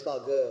me. It's all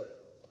good.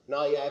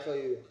 No, yeah, I feel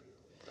you.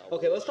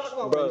 Okay, let's talk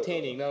about Bro.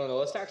 maintaining. No.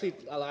 Let's actually.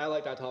 I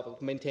like that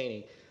topic,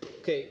 maintaining.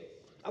 Okay,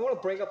 I want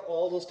to break up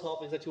all those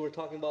topics that you were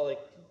talking about, like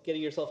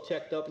getting yourself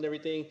checked up and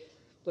everything.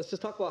 Let's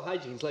just talk about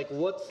hygiene. Like,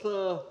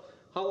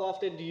 how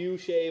often do you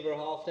shave, or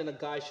how often a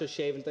guy should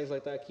shave and things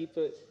like that? Keep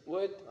it.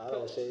 What? I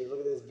don't shave. Look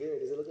at this beard.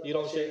 Does it look like You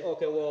don't I shave.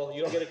 Okay, well,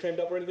 you don't get it trimmed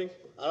up or anything.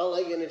 I don't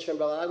like getting it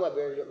trimmed out. I like my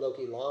beard low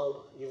key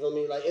long. You feel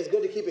me? Like it's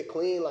good to keep it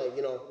clean. Like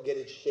get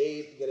it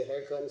shaved, get a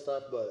haircut and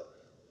stuff. But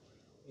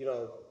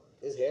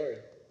it's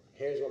hair.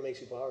 Hair is what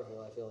makes you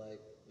powerful. I feel like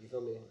you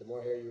feel me. The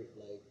more hair you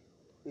like,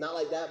 not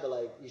like that, but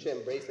like you should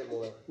embrace it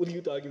more. What are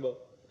you talking about?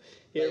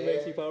 Hair Like,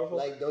 makes you powerful.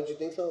 Like, don't you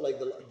think so? Like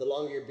the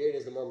longer your beard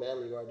is, the more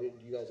manly you are. Do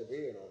you guys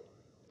agree or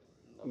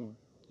not?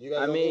 You guys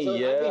I don't mean,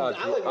 think so? yeah,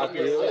 I like my I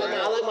beard. feel-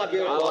 I like my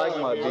beard. I like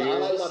my I beard. I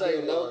like just my say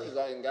beard. no because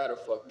I ain't got a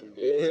fucking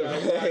beard.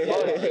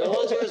 And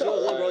once yours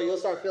grows in, bro, you'll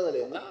start feeling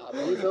it. Nah,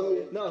 You feel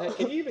me? No,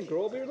 can you even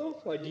grow a beard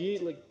though? Like, do you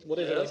like what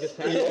is it like this?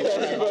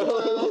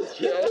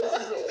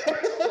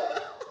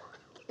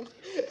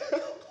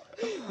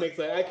 Nick's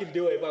like, I could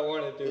do it if I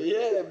wanted to.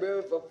 Yeah, bro,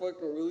 if I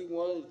fucking really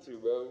wanted to,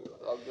 bro,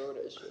 I'll grow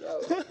that shit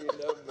out, you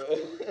know,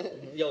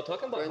 bro. Yo,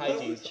 talking about Right now, we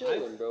hygiene,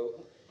 chilling, bro.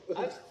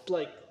 I've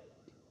like,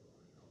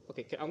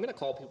 okay, I'm gonna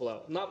call people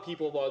out. Not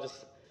people, but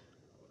just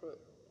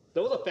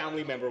there was a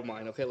family member of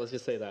mine. Okay, let's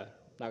just say that.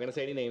 Not gonna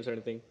say any names or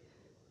anything.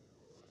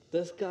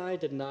 This guy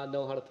did not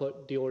know how to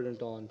put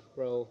deodorant on,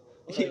 bro.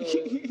 Like,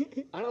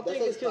 I don't That's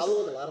think like it's just.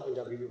 problem with a lot of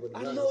Punjabi people. to be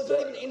I don't honest. know. It's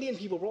not even Indian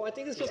people, bro. I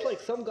think it's just like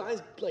some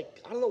guys.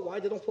 Like, I don't know why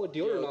they don't put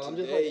deodorant on. I'm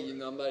just Today, like, you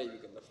know, I'm not even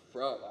gonna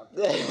front.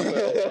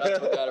 I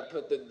forgot to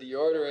put the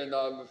deodorant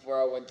on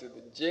before I went to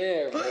the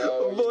gym,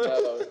 bro. You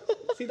know.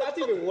 see, that's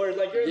even worse.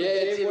 Like, you're in Yeah,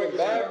 the it's gym even working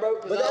bad, out. bro.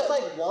 'cause But that's I-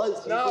 like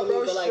once. You Nah, feel me?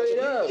 bro, But like, straight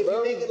if, up, if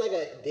bro. you make it like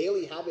a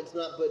daily habit to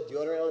not put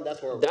deodorant on, that's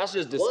horrible. That's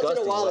just disgusting. Once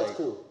in a while, like, it's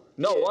cool.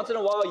 No, once in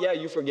a while, yeah,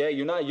 you forget.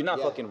 You're not Yeah.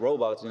 fucking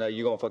robots. You know,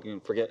 you're gonna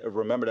fucking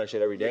remember that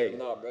shit every day.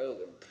 Nah, bro.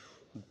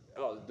 I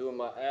was doing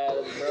my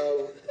abs,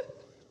 bro.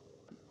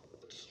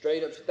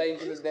 Straight up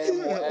stinking the damn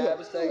whole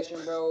ab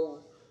section, bro.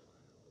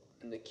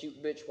 And the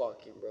cute bitch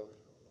walking, bro.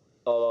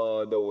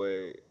 Oh, no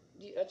way.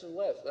 Yeah, I just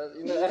left.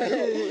 You know,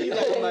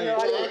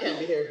 I I can't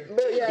be here.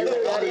 But yeah,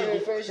 look, I didn't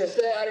even finish the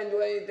set. I didn't do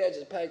anything. I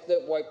just packed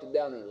up, wiped it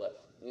down, and left.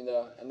 You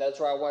know, and that's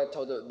where I went and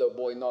told the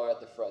boy Nar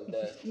at the front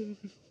desk.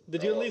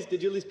 Did you at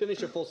least finish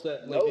your full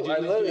set? Like, No, did you I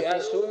at least do literally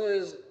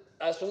your full-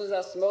 as soon as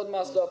I smelled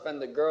myself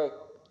and the girl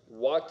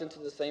walked into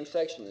the same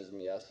section as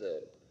me, I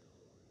said,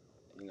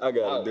 you know, I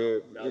gotta I'm do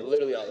it. out.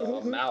 Literally,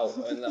 I'm out,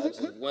 and I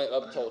just went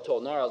up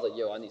told Nar, I was like,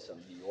 yo, I need some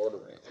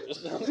deodorant or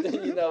something.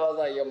 You know, I was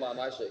like, yo,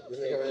 my shit. This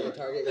nigga ran to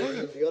Target, got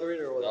some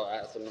deodorant or what? No, I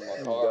had some in my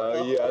car.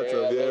 Oh, yeah, that's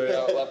a I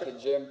deodorant. left the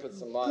gym, put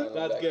some on. and went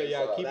That's back good.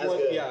 Yeah, inside. keep That's one.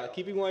 good. Yeah,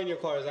 keeping one in your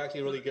car is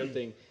actually a really good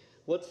thing.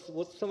 What's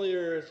some of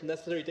your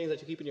necessary things that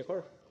you keep in your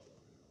car?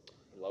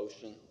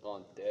 Lotion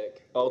on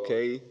deck. bro.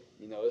 Okay,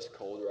 You know, it's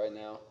cold right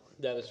now.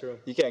 That is true.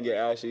 you can't get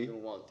You ashy.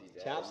 don't want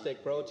these.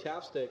 Chapstick, bro.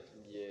 Chapstick.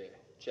 Yeah,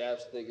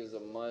 chapstick is a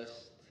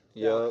must.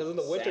 Yeah, Yeah, because in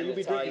the winter you'll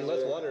be drinking less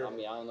Sanitizer. water. I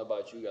mean, I don't know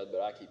about you guys,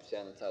 but I keep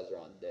sanitizer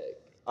on deck.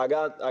 I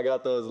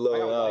got those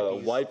little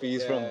got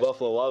wipies from Yeah.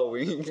 Buffalo Wild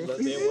Wings. But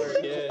they work,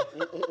 yeah.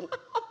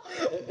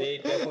 They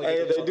definitely.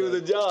 Hey, get they do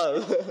the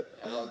job.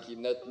 I don't keep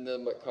nothing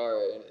in my car.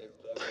 And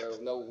bro,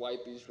 no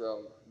wipies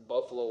from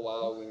Buffalo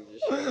Wild Wings and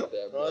shit like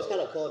that, Bro, it's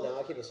kind of cold now.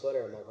 I keep a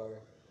sweater in my car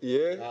Yeah.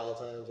 at all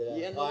times. Yeah.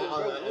 Yeah, no,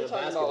 Oh, bro, on we're a talking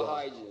basketball. about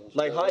hygiene.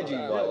 Like hygiene,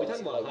 Yeah, bro. we're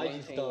talking about Like hygiene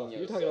maintaining stuff. You're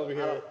yourself. talking over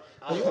here.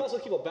 You also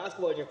keep a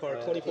basketball in your car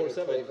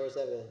 24/7.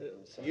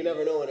 24/7. You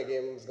never know when a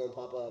game is gonna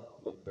pop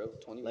up. Bro,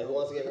 21. Like, who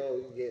wants to get ran?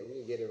 We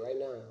can get it right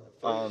now.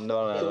 No,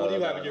 no, So no, what do you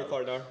no, have no, in your no.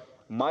 car, Nar?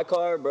 My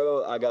car,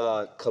 bro, I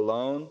got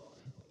cologne.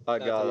 I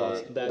That's got a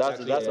must.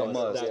 that's a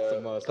must. That's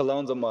a must.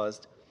 Cologne's a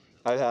must.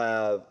 I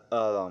have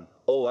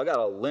I got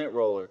a lint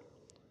roller.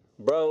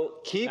 Bro,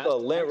 keep That's a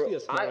lint actually roller. a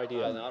smart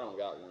idea. I don't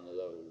got one of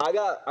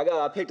those.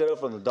 I picked it up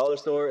from the dollar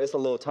store. It's a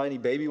little tiny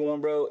baby one,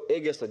 bro.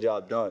 It gets the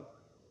job done.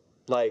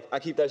 Like, I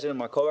keep that shit in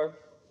my car.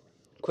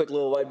 Quick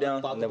little wipe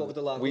down. Pop And the then book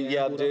the lock, we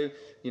yeah, dude.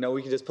 You know,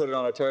 we can just put it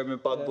on our turban,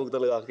 pop the book the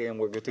lock, and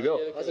we're good to go.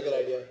 That's a good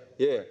idea.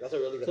 Yeah, That's a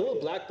really good So idea.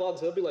 with black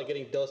box, it'll be like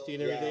getting dusty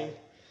and Yeah. everything.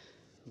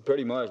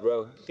 pretty much,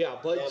 bro. Yeah,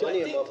 but Yeah, I I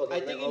need a think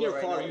motherfucking in lint your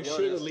roller car right now, you to be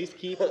should at honest. least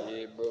keep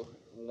Yeah, bro.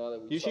 Now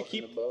that we you should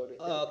talking keep about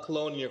it.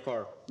 cologne in your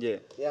car. Yeah.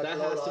 Yeah, that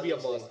cologne, has to be a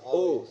obviously, must. Oh,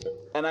 always.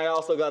 and I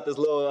also got this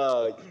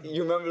little.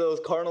 You remember those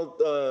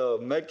Cardinal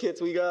med kits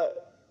we got?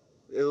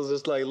 It was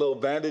just like little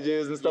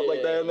bandages and stuff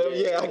like that in them.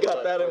 Yeah, Yeah, I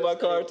got that in my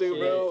car too,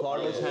 Yeah, bro.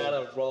 Cardinals had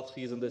a rough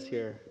season this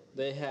year.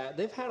 They've had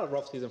a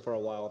rough season for a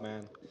while,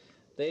 man.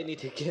 They need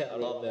to get I a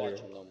don't lot better.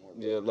 watch them no more.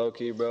 Yeah, low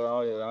key,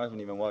 bro. I haven't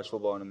even watched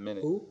football in a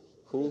minute. Who?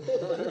 Who?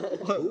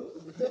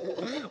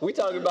 We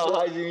talking about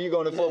hygiene. You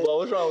going to football?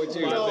 What's wrong with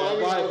you? My bad,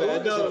 my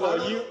bad.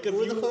 No, you,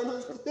 Who are the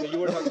cause Cardinals? you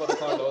were talking about the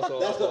Cardinals, so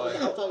That's that's what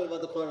why. I'm talking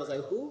about. The Cardinals.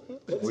 Like who?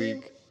 What team?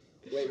 Weak.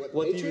 Wait, what?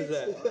 What team is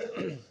Patriots?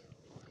 that?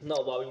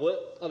 No, Bobby.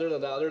 What other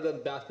than that, other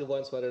than basketball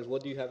and sweaters,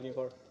 what do you have in your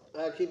car?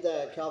 I keep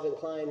that Calvin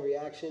Klein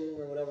reaction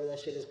or whatever that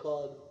shit is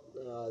called.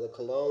 The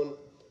cologne,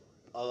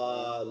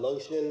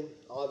 lotion,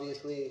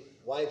 obviously.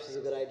 Wipes is a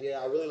good idea.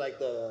 I really like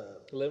the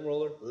Lint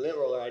roller. lint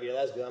roller idea.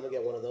 That's good. I'm gonna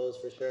get one of those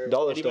for sure.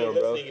 Dollar Anybody store,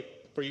 bro. listening,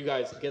 for you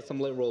guys, get some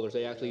lint rollers.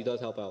 They actually does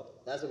help out.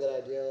 That's a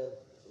good idea.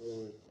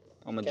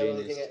 I'm a Can't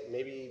really genius. think of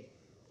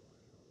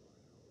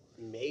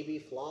maybe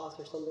floss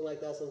or something like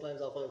that.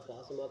 Sometimes I'll find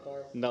floss in my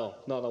car. No.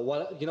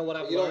 What you know? What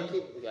I've You don't learned?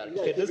 keep. You gotta You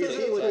gotta keep keep your your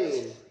teeth teeth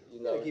clean. You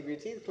You know. gotta keep your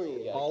teeth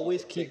clean. Yeah.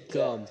 Always keep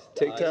gum.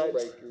 Tic Tacs?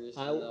 Icebreakers, you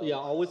know. Yeah,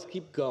 always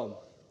keep gum.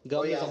 Gum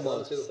Oh, yeah, is a gum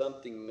must. too.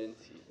 Something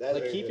minty. That's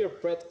Like very keep good. your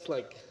breath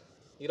like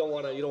you don't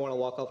wanna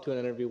walk up to an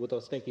interview with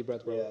a stinky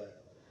breath, bro.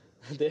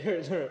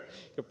 Yeah.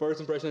 Your first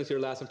impression is your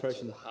last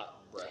impression.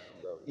 Hot breath,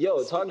 bro.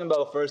 Yo, talking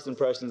about first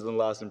impressions and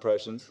last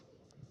impressions.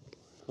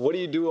 What do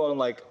you do on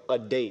like a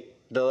date?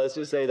 let's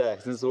just say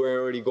that since we're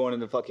already going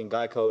into fucking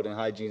guy code and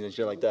hygiene and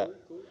shit like that,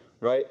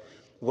 right?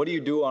 What do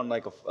you do on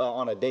like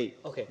on a date?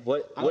 Okay.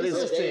 What I'm is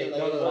just gonna say,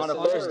 on a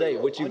first date?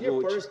 What you on your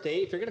what you- first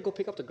date, if you're gonna go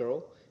pick up the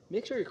girl,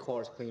 make sure your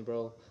car's clean,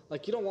 bro.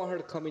 Like you don't want her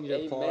to come in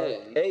your car.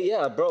 Amen. Hey,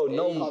 yeah, bro.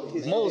 No,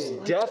 Hey,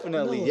 most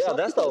definitely. No, Yeah, some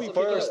that's people the be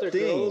picking up first their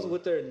girls thing.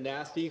 with their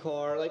nasty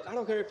car. Like I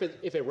don't care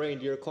if it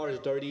rained, your car is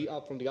dirty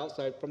up from the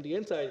outside, from the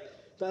inside.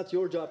 That's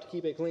your job to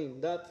keep it clean.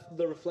 That's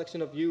the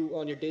reflection of you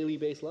on your daily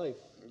based life.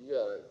 You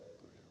gotta.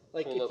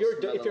 Like Pull if up your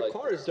smelling your like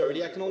car is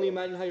dirty, I can only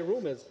bro. imagine how your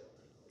room is.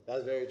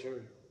 That's very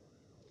true.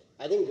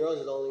 I think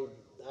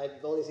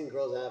I've only seen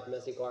girls that have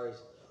messy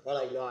cars. Or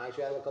like, no,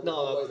 actually I have a couple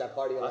No, of boys that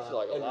party a I lot. feel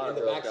like a And lot in of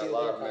the girls back got seat a of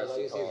lot their of cars, all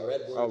you messy see is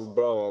Red cars. Oh, Bulls.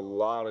 bro, a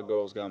lot of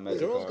girls got messy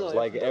Girls cars. got-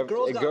 Like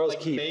girls got, girls like,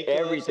 keep makeups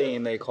everything and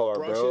in their car,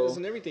 brushes bro.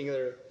 and everything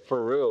there.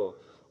 For real.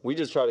 We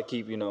just try to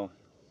keep,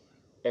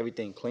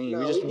 everything clean. No,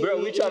 we just, we- bro,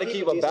 we- we try we to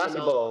keep keep a a decent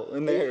basketball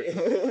in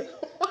there.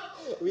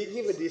 We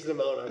keep a decent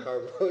amount on our car,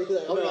 bro. He's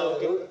like, oh, No, no,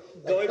 okay.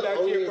 Going back to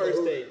only your the first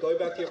hoop. date. Going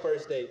back to your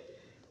first date.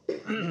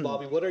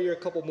 Bobby, what are your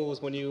couple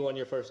moves when you on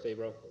your first date,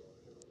 bro?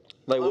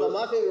 Like, what?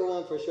 My favorite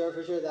one for sure,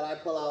 that I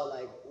pull out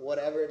like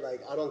whatever,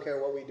 like I don't care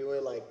what we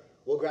doing, like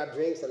we'll grab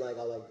drinks and like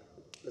I'll like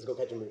let's go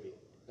catch a movie,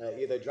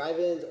 either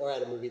drive-ins or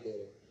at a movie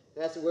theater.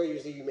 That's where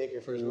usually you make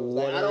your first moves.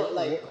 Like I don't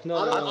like No,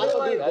 I no, don't, no. I don't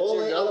Like, do that's your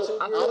bowling.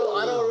 go-to,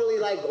 I don't really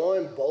like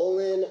going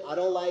bowling. I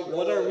don't like.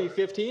 What going, are we,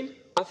 15?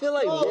 I feel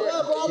like, No,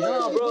 yeah, bro.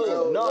 nah,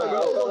 bro, nah,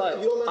 You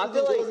bro. don't I mess feel with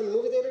these like- girls in the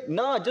movie theater.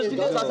 Nah, just It's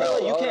because I different. feel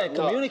like you No, can't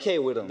no.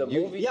 communicate with them. The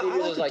movie Yeah, I theater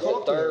like is to like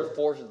talk the to third, her.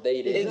 fourth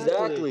date.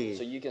 Exactly.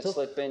 So you can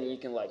slip in and you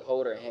can like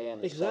hold her hand.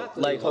 And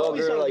Exactly. Like Well, hug we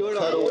her, started like doing it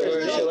cuddle on with her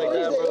and Thursday. shit like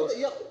that,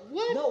 bro.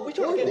 What? No, we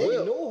trying to get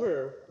to know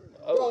her.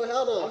 Bro,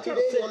 hell no. I'm 2 trying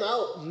to days, say- I'm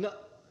out. No,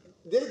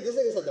 This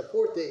nigga said the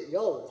 4th date.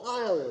 Yo,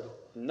 wild.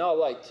 No,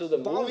 like to the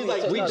Bobby's movie.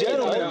 like, to- We no,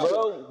 gentlemen, to-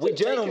 bro. We to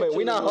take her gentlemen. to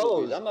We the not movies.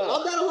 hoes. I'm I'm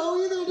not. not a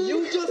hoe either, dude.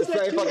 you just The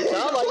said same fucking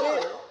sound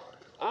like it.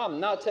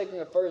 I'm not taking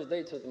a first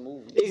date to the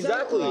movie.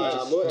 Exactly.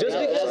 Just Just that's the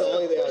because,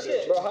 only thing I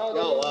do. Bro, how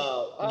No, old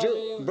wow. are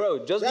you? bro,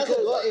 just That's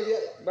because. if you,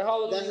 But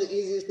how old are that's you? the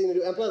easiest thing to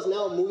do. And plus,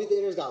 now movie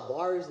theaters got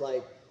bars.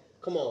 Like,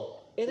 come on.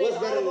 It What's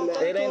ain't better all than about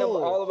that? It ain't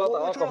though. all about the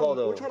We're alcohol,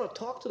 though. We're trying to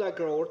talk to that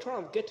girl. We're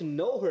trying to get to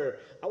know her.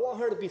 I want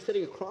her to be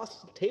sitting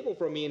across the table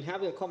from me and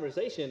having a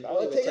conversation. I'll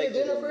Well, even take her to take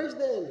dinner you. first,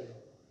 then.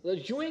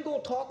 Like, you ain't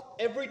gonna talk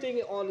everything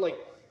on like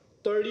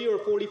 30 or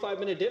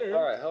 45-minute dinner.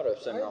 All right, hold up,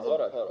 Samuel. Hold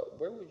up.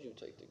 Where would you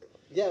take the girl?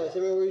 Yeah, so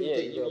where you Yeah,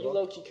 take you girl, bro?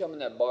 low key coming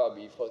that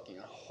Barbie fucking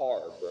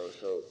hard, bro.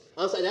 So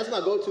I'm saying that's my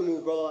go-to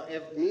move, bro.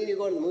 If me and you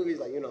go to the movies,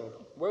 like,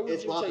 where would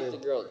it's you popping. take the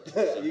girl?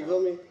 You feel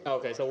me?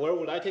 Okay, so where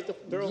would I take the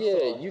girl? Yeah,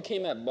 So, you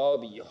came at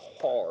Barbie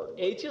hard.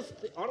 it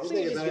just This honestly, it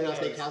nigga just better not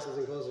say depends. castles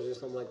and coasters or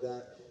something like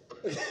that.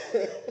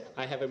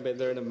 I haven't been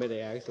there in a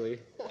minute actually.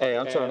 Hey,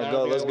 I'm trying And to I go.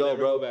 don't think Let's I go, would ever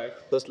bro. go back.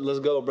 Let's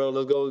go, bro.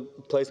 Let's go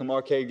play some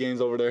arcade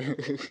games over there. Yo,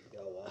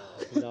 wow.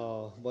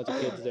 No, bunch of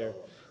kids there.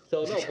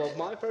 So no, but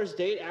my first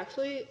date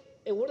actually,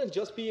 it wouldn't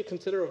just be a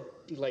consider of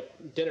like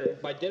dinner.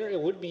 My dinner, it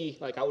would be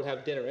like I would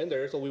have dinner in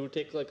there, so we would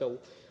take like a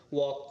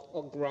walk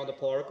around the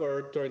park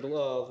or during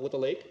the with the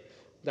lake.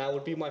 That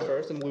would be my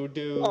first, and we would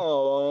do.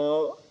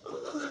 Oh,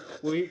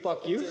 We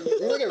fuck you.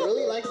 This nigga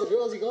really likes the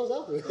girls he goes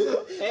out with.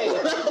 Hey,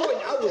 if I'm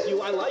going out with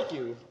you, I like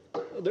you.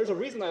 There's a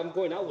reason I'm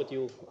going out with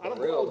you. I don't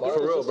real, go out with bro. for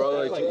girls real, just bro.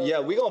 like, Like,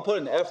 yeah, we gonna put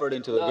an effort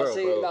into the Nah, girl,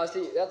 see, bro. nah,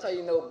 see, that's how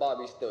you know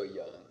Bobby's still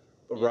young.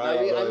 Right,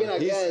 I bro. mean, I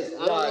He's- guess.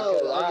 I Nah, don't know.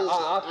 'cause I feel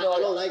I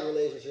like- don't like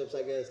relationships,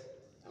 I guess.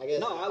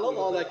 No, I love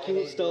all that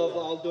cute stuff.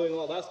 All doing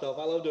all that stuff.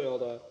 I love doing all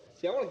that.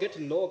 See, I want to get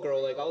to know a girl.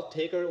 Like, I'll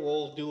take her.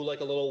 We'll do like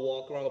a little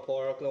walk around the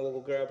park, and then we'll go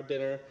grab a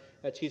dinner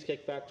at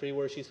Cheesecake Factory,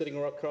 where she's sitting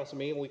right across from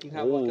me, and we can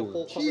have like a Ooh.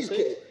 full Cheesecake?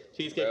 conversation.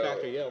 Cheesecake Bro.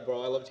 Factory, yeah,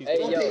 bro. I love Hey,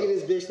 Cheesecake. I'm yo. taking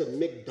this bitch to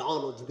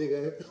McDonald's,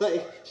 nigga.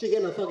 Like, she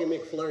getting a fucking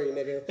McFlurry,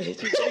 nigga. She's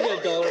getting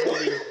 $1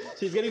 from you.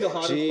 She's getting the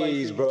hot and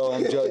spicy. Jeez, bro,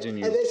 I'm judging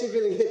And you. then she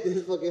finna get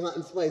this fucking hot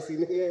and spicy,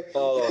 nigga.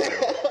 Oh,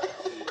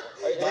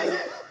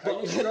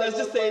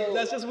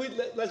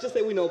 Let's just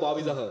say we know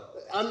Bobby's a hoe.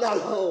 I'm not a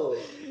hoe.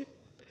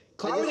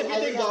 Comment if you I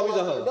think just Bobby's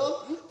a have- hoe.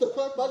 No, the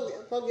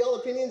fuck y'all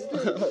opinions too.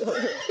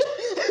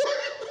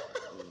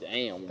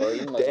 Damn, bro.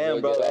 You must damn,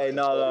 go bro. get Hey, off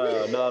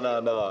no.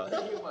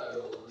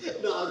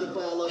 No, I'm just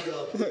playing. I love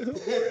y'all.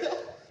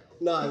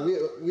 Nah,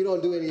 we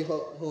don't do any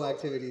hoe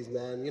activities,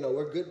 man. You know,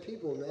 we're good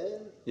people,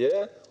 man.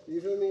 Yeah?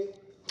 You feel me?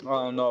 I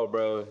don't know,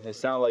 bro. It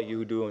sounds like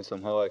you doing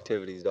some hoe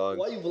activities, dog.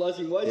 Why you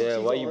blushing? Why is your Yeah,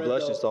 cheeks why all you red,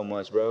 blushing though? so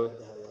much, bro?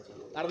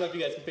 I don't know if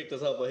you guys can pick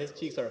this up, but his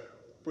cheeks are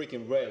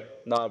freaking red.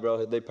 Nah,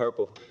 bro, they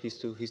purple. He's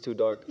too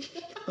dark.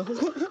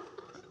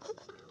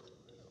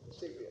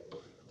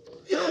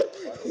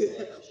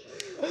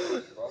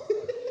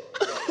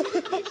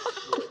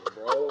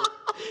 bro.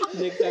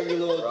 Nick's having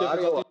a little Bro, I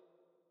different. go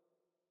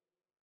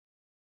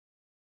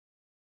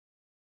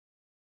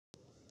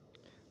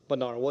But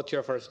Nar, what's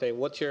your first date?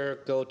 What's your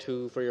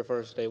go-to for your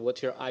first date?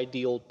 What's your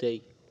ideal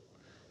date?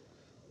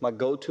 My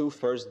go-to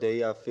first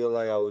date, I feel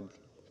like I would.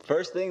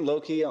 First thing, low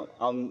key,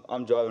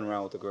 I'm driving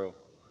around with the girl.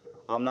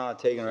 I'm not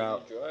taking her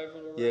out. driving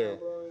around, Yeah,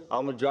 bro.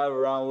 I'm gonna drive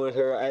around with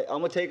her. I'm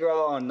gonna take her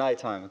out on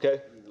nighttime.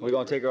 Okay, we're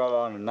gonna take her out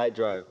on a night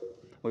drive.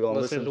 We're gonna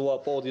Listen listen. to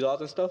what Paul Dot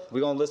and stuff.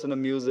 We're gonna listen to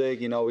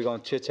music. You know, we're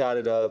gonna chit chat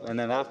it up, and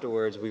then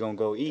afterwards we're gonna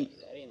go eat.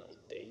 That ain't no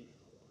date.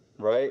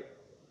 Right?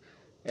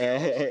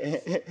 And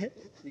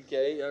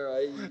Okay, all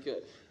right. You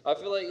could. I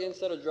feel like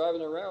instead of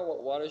driving around,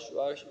 why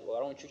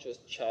don't you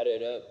just chat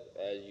it up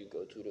as you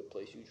go to the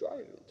place you drive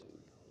it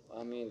to?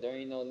 I mean, there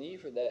ain't no need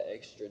for that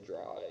extra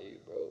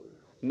drive, bro.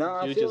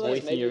 nah, I You feel just like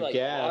wasting Maybe your like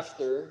gas.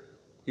 after,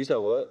 you said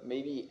what?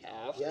 maybe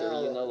after,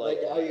 Yeah, you know, like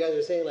how you guys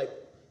are saying, like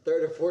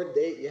third or fourth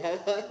date, yeah,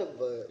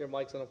 but Your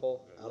mic's on a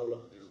pole. I don't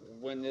know.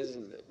 when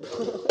isn't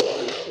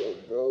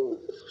it, bro?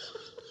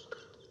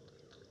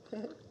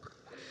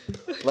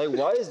 Like,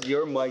 why is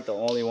your mic the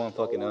only one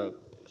fucking up?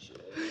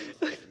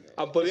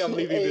 I'm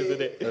leaving this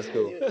in it. That's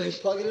cool.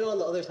 Plug it in on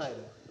the other side.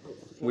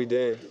 We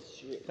did.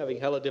 Having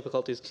hella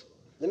difficulties.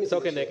 Let me It's see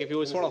okay, this Nick. shit. If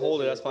you just want to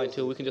hold it, that's fine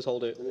too. We can just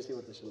hold it. Let me see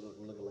what this shit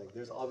looking like.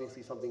 There's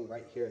obviously something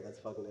right here that's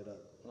fucking it up.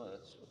 No,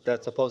 that's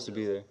That's supposed to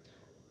be there.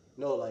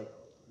 No, like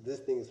this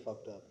thing is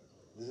fucked up.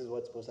 This is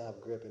what's supposed to have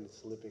grip and it's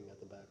slipping at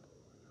the back.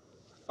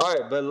 All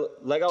right,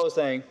 but like I was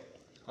saying,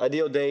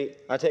 ideal date.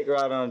 I take her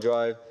out on a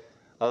drive.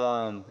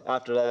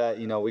 After that,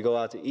 you know, we go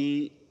out to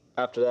eat.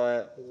 After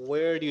that,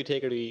 Where do you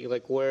take her to eat?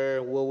 Like,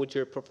 what would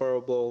your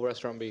preferable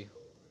restaurant be?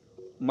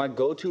 my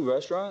go-to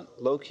restaurant,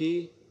 low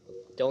key,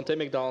 Don't say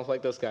McDonald's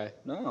like this guy.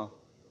 no.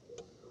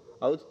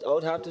 I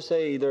would have to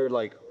say either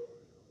like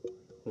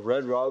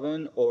Red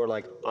Robin or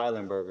like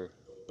Island Burger.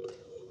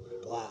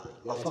 Wow,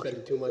 y'all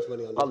spending too much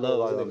money on this. I love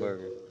This Island nigga-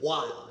 Burger.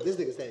 Wow, this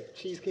nigga said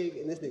cheesecake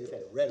and this nigga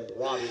said Red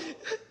Robin.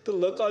 The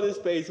look on his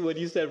face when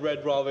you said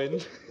Red Robin.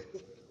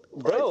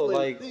 Bro,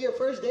 like this is your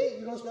first date.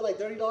 You gonna spend like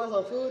 $30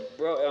 on food?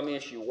 bro. I mean,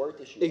 is she worth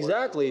it? She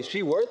exactly. If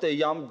she worth it,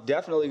 yeah, I'm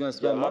definitely gonna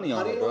spend Yeah, money how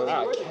on do her, you know bro. if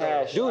I worth it,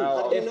 cash Dude,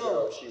 out. How do you if-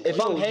 know?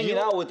 If I'm Yo, hanging you-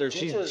 out with her, You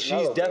she's just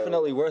know,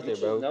 definitely bro. worth You it,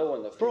 just bro. know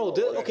when the Bro,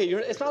 female- okay,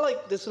 it's not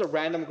like this is a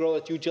random girl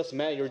that you just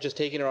met. You're just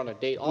taking her on a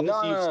date.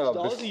 Obviously, no,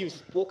 obviously you've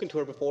spoken to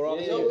her before.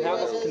 Obviously, Yeah, you yeah, have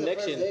yeah. a First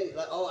connection. date,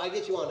 like, oh, I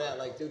get you on that,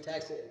 like through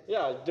texting.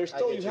 Yeah, there's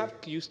still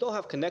get you still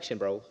have connection,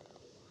 bro.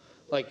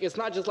 Like it's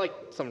not just like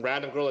some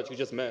random girl that you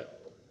just met.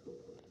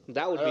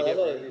 That would I be don't know, that's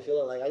what different. I be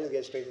feeling like. I just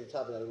get straight to the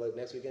topic. Like, look,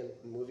 next weekend,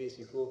 movies,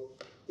 you cool?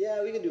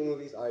 Yeah, we can do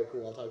movies. All right,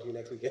 cool. I'll talk to you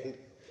next weekend.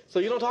 So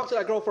you don't talk to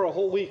that girl for a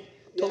whole week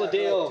till the Yeah,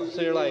 day like, of.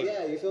 So you're like,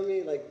 yeah, you feel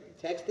me? Like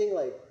texting,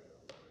 like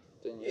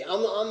Then yeah.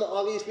 I'm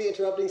obviously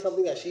interrupting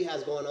something that she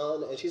has going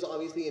on, and she's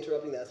obviously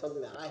interrupting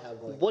something that I have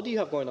going on. what do you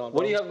have going on?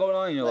 What do bro? you have going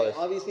on in your Like life?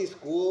 obviously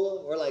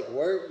school or like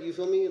work. You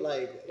feel me?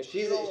 Like If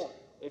she's. you don't,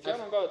 if you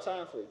haven't got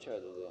time for each other,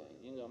 then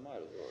you know, might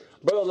as well.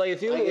 Bro, like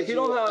if you I get if you you.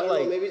 don't I have don't know,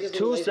 like maybe just in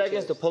 2 seconds to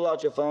relationships. pull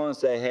out your phone and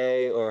say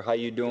hey or how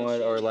you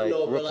doing or like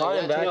No, but,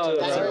 replying that back turns- to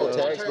a that simple turns-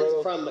 text,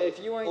 bro. From If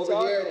you ain't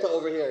over here talking- to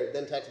over here,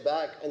 then text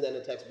back, and then a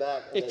text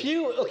back. And If then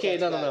you a okay,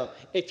 text no, no, back.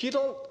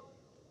 no.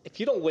 If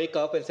you don't wake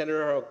up and send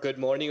her a good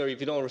morning, or if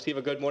you don't receive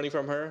a good morning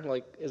from her,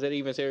 like, is it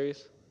even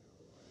serious?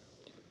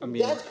 I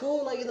mean, That's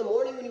cool. Like in the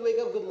morning when you wake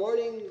up, good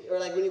morning, or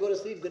like when you go to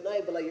sleep, good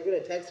night. But like you're gonna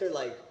text her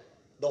like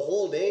the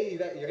whole day.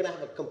 You're gonna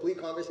have a complete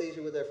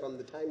conversation with her from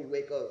the time you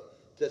wake up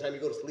to the time you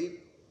go to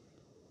sleep.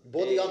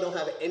 Both of y'all don't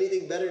have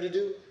anything better to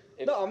do.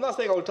 No, I'm not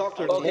saying I would talk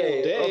to her the whole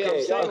Okay, day. okay,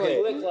 I'm saying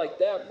okay. like, Click like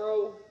that,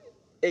 bro.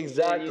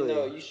 exactly. Then, you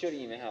know, you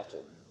shouldn't even have to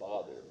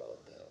bother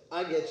about that.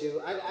 I get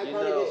you. I You probably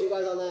know, get you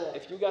guys on that.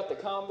 If you got the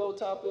combo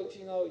topics,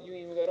 you know, you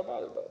ain't even gotta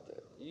bother about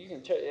that. You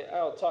can check.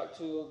 I'll talk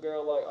to a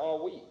girl like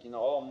all week, you know,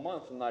 all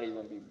month, and not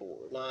even be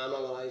bored. Nah, I'm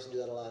not gonna lie. I used to do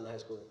that a lot in high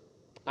school.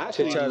 I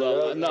actually Chit-chat it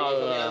love up. no, I, no,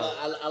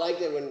 mean, no. I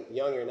liked it when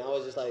younger. Now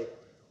it's just like,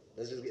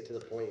 let's just get to the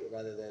point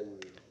rather than,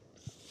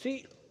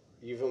 See,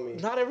 you feel me?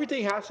 not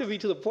everything has to be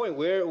to the point.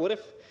 What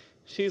if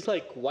she's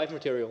like wife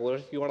material? What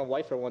if you want to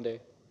wife her one day?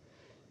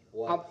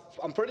 What?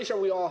 I'm pretty sure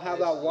we all have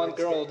that one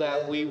girl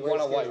that we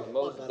want to wife.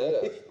 Most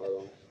deaf,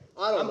 bro.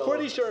 I don't I'm know.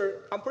 pretty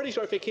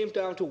sure if it came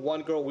down to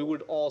one girl, we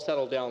would all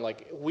settle down.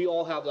 Like we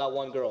all have that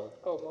one girl.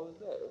 Oh, most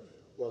deaf.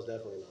 Most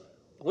definitely not.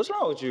 What's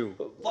wrong with you?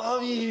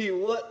 Bobby,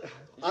 what?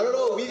 I don't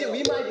know.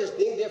 We might just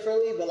think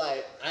differently, but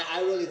like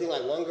I really think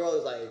like one girl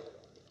is like,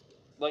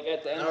 Like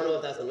at the I end. don't know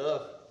if that's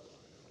enough.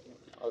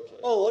 Okay.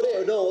 Oh, what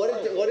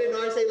did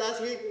Nar say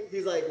last week?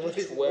 He's like, what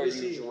is Swear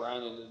she? you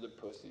drown into the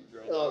pussy.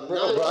 Drown. No,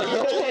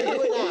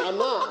 I'm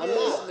not.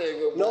 This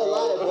nigga, No bro.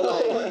 lie, but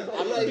like,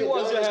 I'm not He even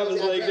wants to drowning have in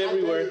his pussy. legs I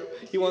everywhere.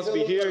 barely- He wants to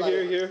you be feel me? here, But,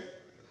 here, like, here.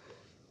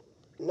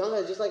 No,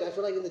 it's just like I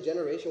feel like in the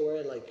generation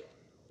we're in, like,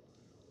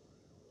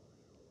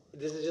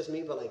 this is just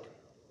me, but like,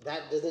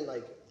 that doesn't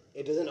like,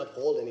 it doesn't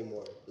uphold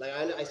anymore. Like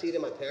I see it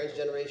in my parents'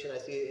 generation, I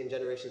see it in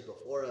generations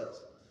before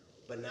us,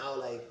 but now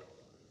like,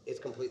 it's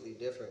completely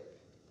different.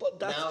 But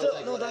that's now still it's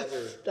like no,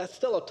 whatever. that's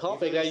still a You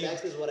topic feel that me? you.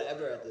 Sex is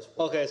whatever at this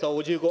point. Okay, so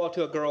would you go up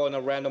to a girl in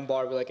a random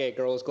bar, and be like, "Hey,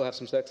 girl, let's go have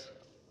some sex"?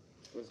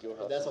 Let's go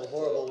have That's a some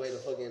horrible sex. way to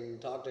fucking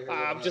talk to her.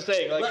 I'm just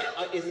saying, like-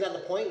 But, isn't that the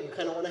point? You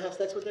kind of want to have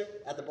sex with her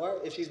at the bar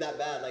if she's that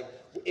bad. Like,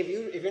 if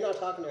you're not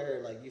talking to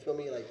her, like, you feel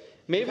me? Like,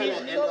 Maybe you no,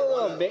 kinda end up no,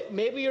 no. wanna-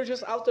 Maybe you're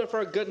just out there for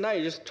a good night.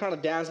 You're just trying to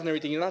dance and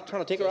everything. You're not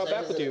trying to take her out sex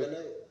back with isn't a you.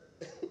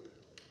 good night.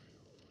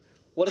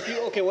 What if you?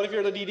 Okay, what if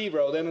you're the DD,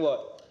 bro? Then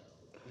what?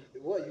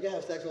 What? You can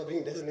have sex while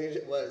being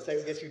designated. What?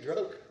 Sex gets you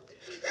drunk?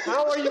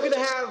 How are you gonna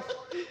have?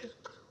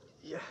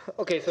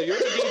 Okay, so you're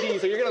in the DD,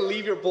 so you're gonna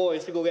leave your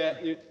boys to go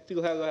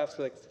have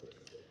sex.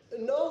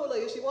 No,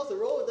 like if she wants to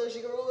roll with us,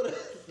 she can roll with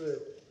us.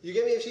 You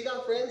get me? If she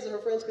got friends and her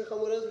friends can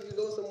come with us, we can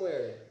go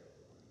somewhere.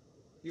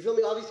 You feel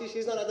me? Obviously,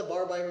 she's not at the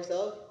bar by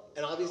herself.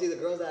 And obviously, the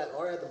girls that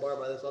are at the bar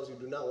by themselves, you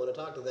do not want to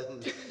talk to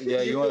them.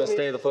 Yeah, you want to feel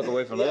me? stay the fuck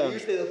away from Yeah, them. you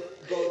stay the this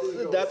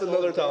girl That's was so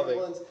another good topic.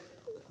 once.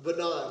 But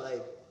no,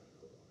 like,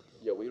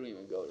 Yo, we don't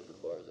even go to the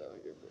bars out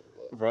here, bro.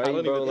 Right, I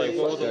don't bro? even Like,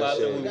 think what fuck was the that last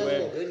shit. time you we guys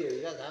went? are good here.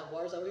 You guys have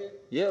bars out here?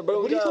 Yeah,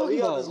 bro. What are you talking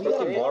about? This We got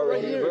fucking a bar bar right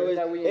right here. here,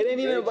 That bro. we It ain't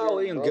even in about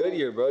Goodyear, being bro. good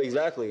here, bro.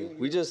 Exactly.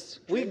 We just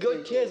We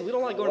good kids. We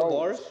don't like going to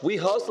bars. we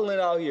hustling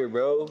out here,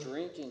 bro.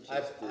 Drinking just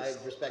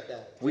I respect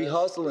that. We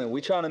hustling. We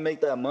trying to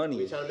make that We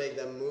money. trying to make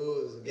them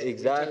moves. Get,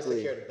 Exactly.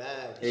 We trying to secure the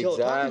bag. Hey, Yo,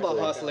 talking about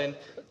Exactly. hustling,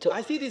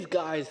 I see these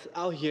guys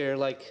out here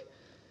like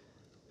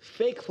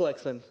fake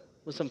flexing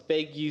with some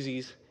fake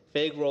Yeezys,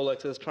 fake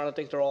Rolexes, trying to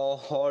think they're all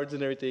hards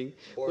and everything.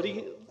 What do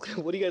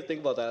you guys think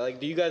about that? Like,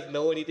 do you guys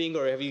know anything,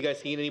 or have you guys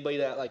seen anybody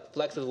that like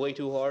flexes way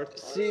too hard?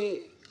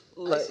 See, I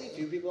like, see a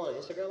few people on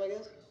Instagram, I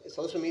guess.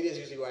 Social media is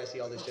usually where I see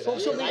all this shit.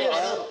 Social I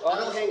media-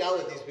 don't hang out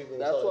with these people.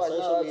 That's so why. social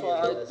No, that's media why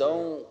is I where see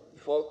don't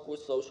fuck with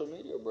social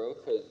media, bro.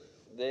 Cause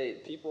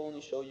people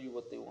only show you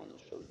what they want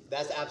to show you. it.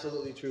 That's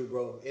absolutely true,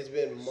 bro. It's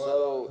been months.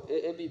 So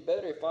it'd be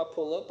better if I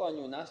pull up on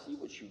you and I see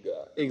what you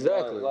got.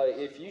 Exactly. Like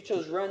if you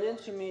just run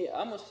into me,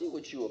 I'm gonna see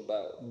what you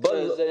about. But-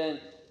 Because then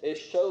it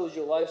shows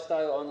your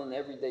lifestyle on an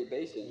everyday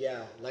basis.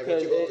 Yeah, like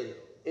what you go through.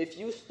 If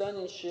you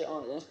stunning shit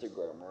on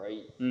Instagram,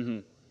 right? mm-hmm.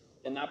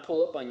 And I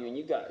pull up on you and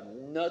you got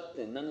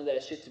nothing, none of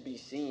that shit to be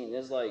seen.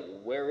 It's like,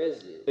 where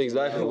is it?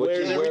 Exactly.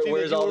 Where's everything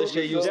Where's that all you the were-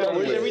 shit you Yeah, studying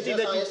where's with? everything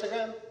Just that on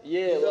you- Instagram? Yeah,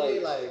 You feel me?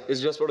 like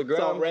It's just for the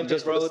all gram, rented,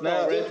 just for bro. the It's all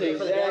snap. rented.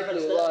 For the gram, for the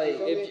Exactly. snap, Like you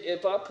feel me?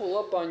 if I pull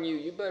up on you,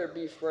 you better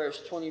be fresh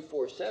 24/7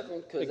 because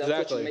that's what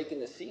Exactly. you're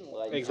making it seem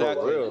like.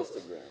 Exactly. On For real.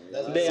 Instagram. you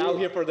That's know? They out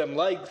here for them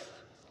likes.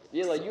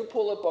 Yeah, like you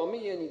pull up on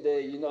me any day,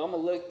 you know, I'm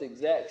gonna look the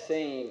exact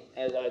same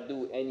as I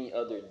do any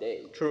other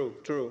day. True,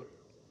 true.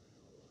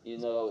 You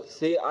know,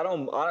 See, I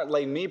don't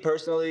like me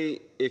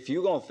personally. If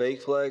you gonna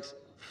fake flex,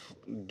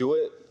 do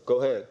it.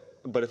 Go ahead.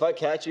 But if I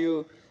catch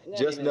you, not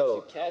just even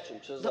know. if you catch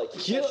 'em, just like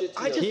keep you- that shit to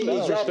I just yourself,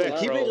 lose Exactly.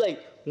 respect, Keep bro. it like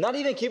not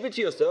even keep it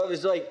to yourself.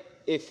 It's like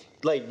if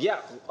like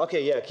yeah,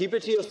 okay, yeah. Keep it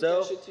to Keep that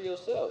yourself. shit to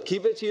yourself.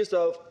 Keep it to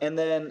yourself, and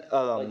then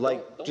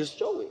don't just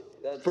show it.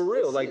 for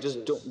real, That's like it,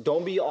 just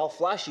don't be all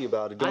flashy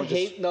about it. Don't I just,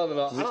 hate no.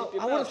 I Keep don't.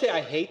 your I wouldn't mouth say shut.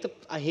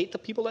 I hate the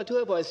people that do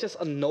it, but it just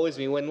annoys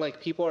me when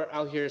like people are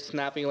out here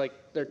snapping like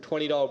their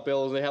 $20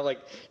 bills. And they have like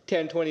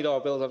 $10,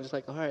 $20 bills. I'm just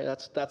like, all right,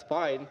 that's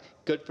fine,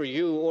 good for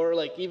you. Or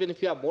like even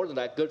if you have more than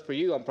that, good for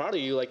you. I'm proud of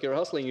you. Like you're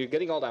hustling, you're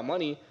getting all that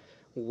money.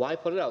 Why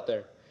put it out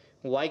there?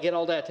 Why get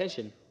all that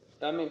attention?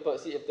 I mean, but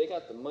see, if they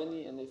got the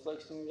money and they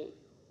flexing it,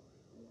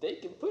 they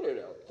can put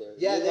it out there.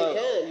 Yeah, You they know,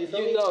 can. You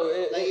feel me? know,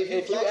 Like, if you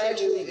if you flex it,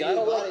 actually if got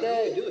you it got like it,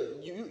 that, you can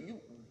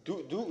do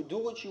it. you do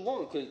what you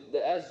want because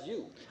that's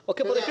you.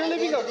 Okay, but if you're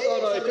living up, If oh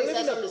no, if you're somebody living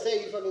says up, something to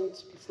say, you fucking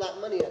slap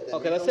money at them.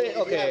 Okay, You let's feel me? say- If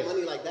you okay. have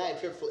money like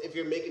that, if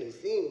you're making it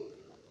seem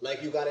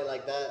like you got it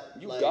like that,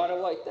 You like, got it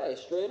like that,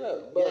 straight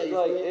up. But Yeah, you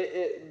like feel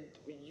me?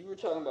 you were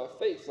talking about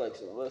fake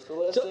flexing. So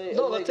let's So- say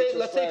no, a let's nigga say just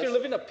let's say if you're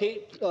flashed-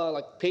 living a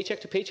like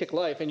paycheck to paycheck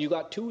life, and you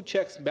got 2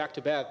 checks back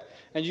to back,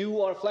 and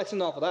you are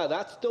flexing off of that.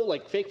 That's still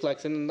like fake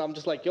flexing, and I'm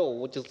just like, yo,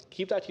 well, just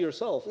keep that to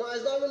yourself. No,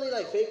 it's not really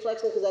like fake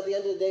flexing because at the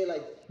end of the day,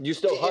 like You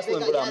still if they hustling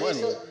got- for that they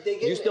money.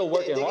 get You it. still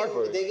working they hard get,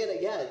 for it. They get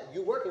it. Yeah,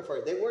 you working for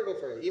it. They working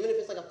for it. Even if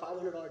it's like a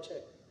 $500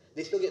 check,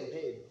 they still getting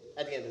paid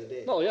at the end of the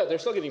day. No, yeah, they're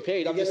still getting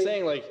paid. I'm get just me?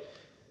 saying like,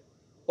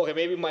 okay,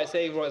 maybe my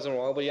saying wasn't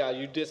wrong, but yeah,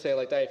 you did say it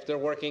like that. If they're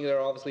working, they're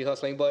obviously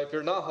hustling. But if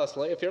you're not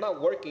hustling, if you're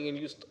not working, and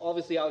you're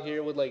obviously out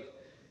here with like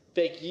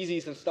fake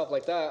Yeezys and stuff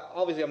like that,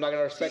 obviously I'm not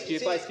gonna respect you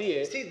if I see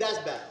it. See, that's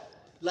bad.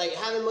 Like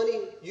having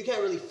money, you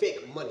can't really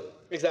fake money.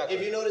 Exactly.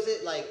 If you notice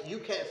it, like you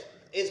can't.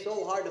 It's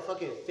so hard to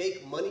fucking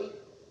fake money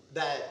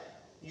that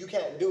you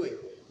can't do it.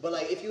 But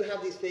like if you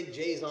have these fake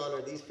J's on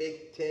or these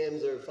fake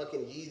Tims or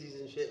fucking Yeezys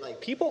and shit, like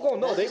People gonna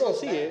know, that's they just gonna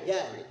so see bad. it.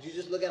 Yeah, you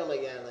just look at them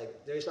like yeah,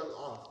 like there's something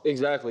off.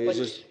 Exactly. It's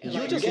Like, just you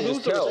Like, just can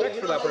lose the tell. respect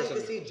you for know that how person.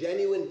 You can see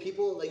genuine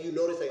people, like you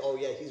notice, like oh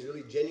yeah, he's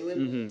really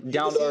genuine. You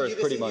Down can to see- earth, you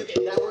can pretty see- much.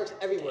 and that works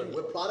everywhere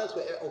with products.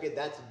 Okay,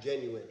 that's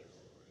genuine.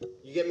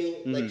 You get me?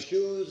 Like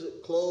shoes,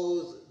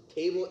 clothes,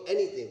 table,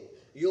 anything.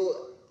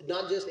 You'll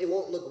not just it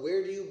won't look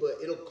weird to you,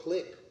 but it'll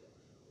click.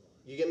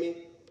 You get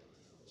me?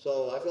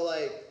 So I feel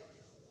like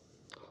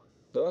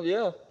Oh,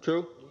 yeah,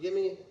 true. you get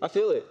me. I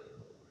feel it.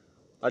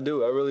 I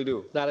do. I really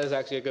do. That is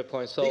actually a good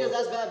point. So Because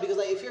that's bad. Because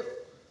like if you're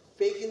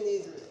faking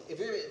these, if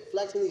you're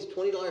flexing these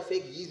 $20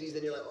 fake Yeezys,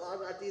 then you're like, oh,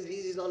 I got these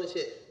Yeezys on and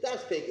shit.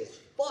 That's fake as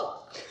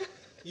fuck.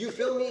 You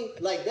feel me?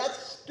 Like that's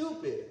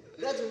stupid.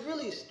 That's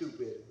really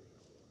stupid.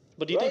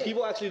 but do you think right.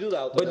 people actually do that?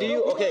 out But there? do you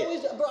People okay?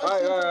 always- bro, I All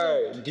right, see all right, people-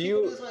 all right. Do people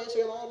you do this on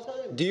Instagram all the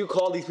time. do you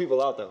call these people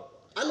out though?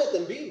 I let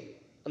them be.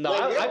 No,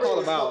 Like, I their call brain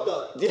them is out.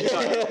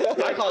 fucked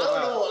up. I call them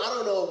out. I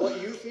don't know what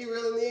you see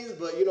real in these,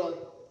 but you know,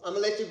 I'm gonna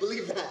let you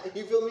believe that.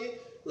 You feel me?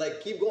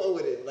 Like keep going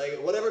with it. Like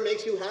whatever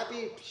makes you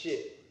happy,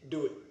 shit,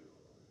 do it.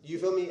 You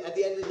feel me? At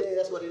the end of the day,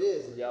 that's what it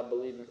is. Y'all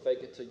believe in fake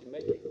it till you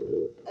make it.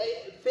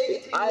 Hey, fake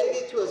it till you make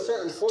it to a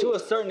certain point. To a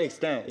certain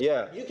extent,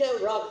 yeah. You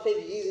can't rock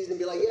fake Yeezys and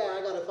be like, yeah,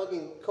 I got a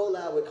fucking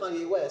collab with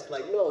Kanye West.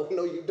 Like, no,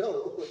 you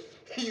don't.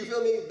 You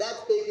feel me? That's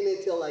faking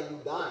it till like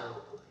you die.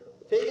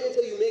 Faking it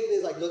till you make it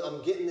is like, look,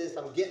 I'm getting this.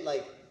 I'm getting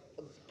like,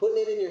 putting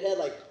it in your head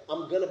like,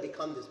 I'm gonna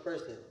become this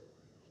person.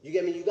 You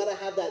get me? You gotta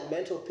have that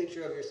mental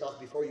picture of yourself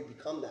before you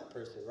become that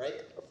person, right?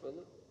 I feel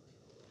it.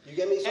 You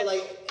get me? So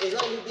like, it's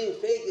not you being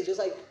fake. It's just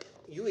like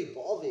you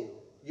evolving.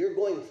 You're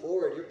going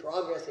forward. You're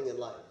progressing in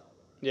life.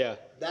 Yeah.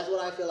 That's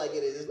what I feel like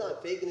it is. It's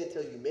not faking it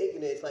till you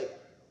making it. It's like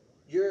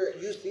you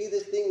see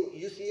this thing,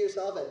 you see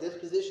yourself at this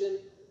position,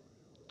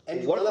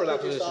 and you Work want for to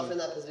that put yourself position.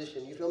 in that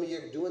position. You feel me?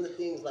 You're doing the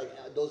things like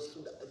those.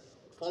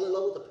 Fall in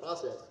love with the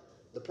process.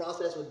 The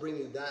process will bring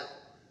you that.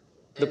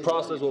 The end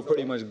process goal, will you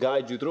pretty feel me? much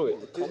guide you through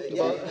it.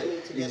 Yeah, I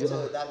mean, to get to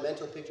that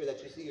mental picture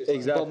that you see yourself.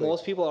 Exactly. But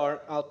most people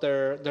are out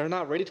there, they're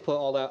not ready to put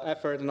all that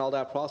effort and all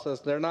that process.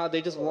 They're not,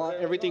 they just want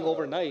everything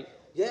overnight.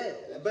 Yeah,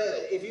 but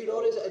if you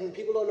notice, and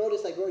people don't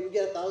notice, like, bro, you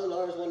get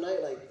 $1,000 one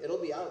night, like,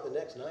 it'll be out the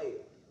next night.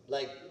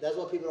 Like, that's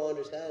what people don't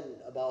understand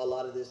about a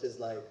lot of this is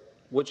like.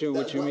 What you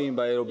mean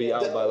by it'll be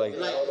out by like?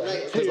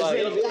 Cause Like,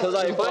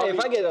 if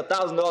I get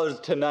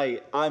 $1,000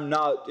 tonight,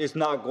 it's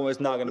not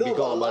gonna be no,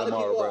 gone by but a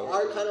lot tomorrow, of people bro.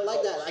 are kind of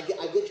like that.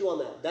 I get you on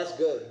that. That's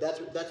good.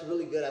 That's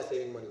really good at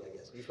saving money, I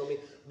guess. You feel me?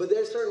 But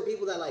there's certain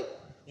people that like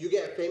you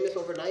get famous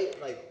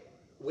overnight, like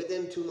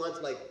within 2 months,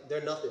 like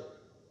they're nothing.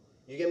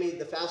 You get me?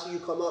 The faster you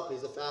come up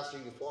is the faster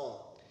you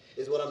fall.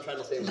 Is what I'm trying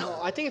to say. No,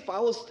 I think if I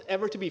was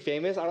ever to be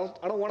famous, I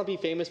don't want to be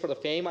famous for the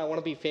fame. I want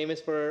to be famous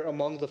for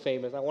among the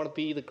famous. I want to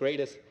be the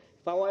greatest.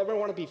 If I ever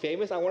want to be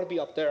famous, I want to be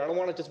up there. I don't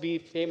want to just be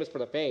famous for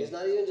the fame. It's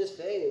not even just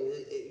fame.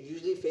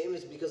 Usually fame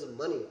is because of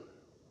money.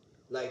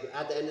 Like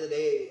at the end of the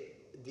day,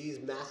 these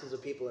masses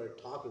of people are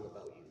talking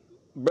about you.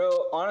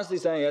 Bro, honestly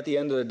saying, at the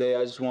end of the day,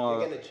 They're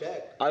gonna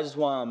check. I just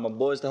want my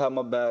boys to have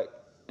my back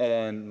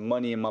and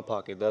money in my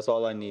pocket. That's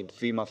all I need.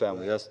 Feed my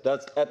family. That's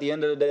at the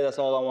end of the day, that's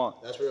all I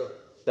want. That's real.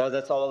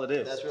 That's all it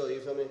is. That's real.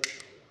 You feel me?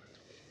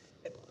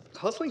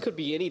 Hustling could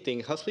be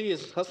anything. Hustling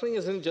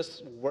isn't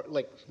just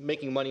like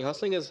making money.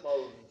 Hustling is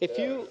if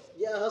you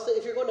Yeah, hustling.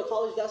 If you're going to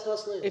college, that's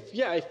hustling.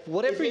 if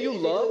whatever you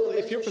love,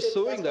 if you're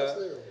pursuing that,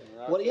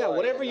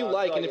 whatever you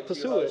like and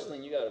pursue it.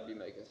 Hustling, you gotta be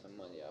making some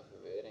money off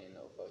of it. It ain't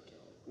no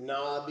fucking.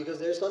 Nah, because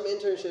there's some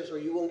internships where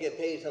you won't get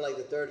paid till like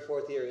the 3rd,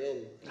 4th year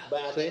in.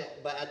 But See?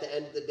 at the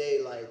end of the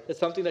day, like It's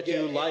something that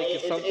you like.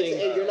 It's something.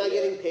 and you're not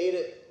getting paid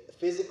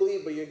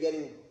physically, but you're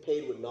getting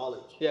paid with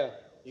knowledge. Yeah.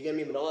 You get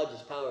me? But knowledge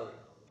is power.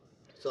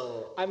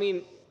 So I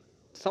mean,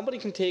 somebody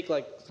can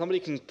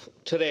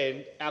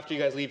today after you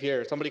guys leave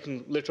here, somebody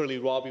can literally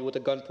rob you with a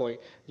gunpoint.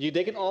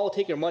 They can all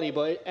take your money,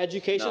 but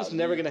education's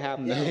never gonna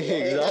happen.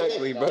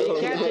 Exactly, bro. They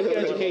can't take your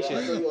I feel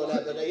education. you on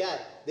that, but yeah,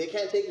 they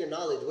can't take your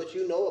knowledge. What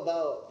you know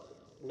about,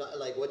 not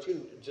like what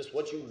you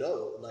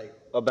know, like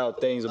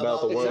About things, about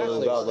the world,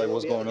 Exactly. about like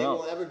what's going They on.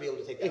 won't ever be able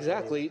to take that.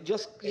 Exactly.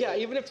 Just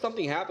even if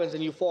something happens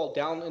and you fall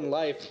down in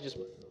life, just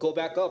go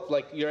back up.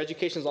 Like your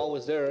education's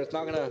always there. It's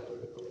not gonna.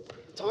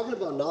 Talking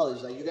about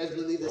knowledge, like you guys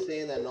believe the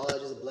saying that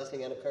knowledge is a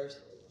blessing and a curse?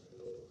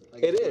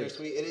 Like, It it's is.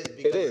 bittersweet? It is. It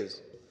Because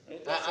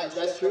is.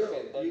 that's true.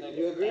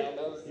 You agree?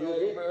 You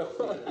agree?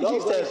 He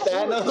said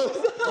Thanos.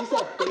 You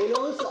said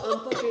Thanos? I'm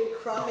fucking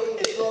crying,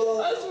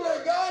 bro. I swear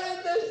to God,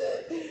 it's that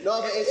shit.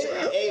 No, but it's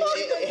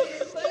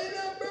Say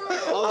that, bro.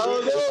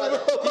 Oh,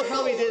 he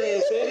probably did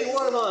it. Infinity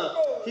War,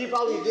 huh? He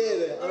probably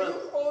did it. Are you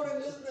quoting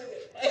this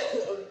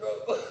nigga? Bro.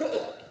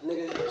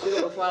 Nigga,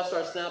 chill before I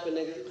start snapping,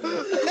 nigga.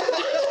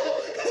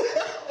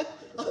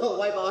 I'll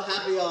wipe out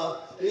half of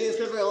y'all. Me and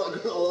Slipper are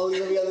only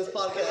gonna be on this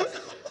podcast.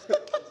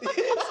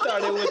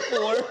 Started with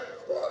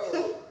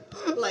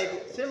 4. Like,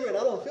 Simran,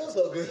 I don't feel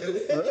so good.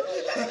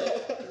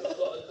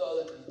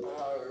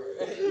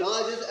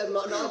 Knowledge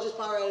is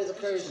power and it's a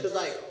curse. Because,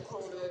 like,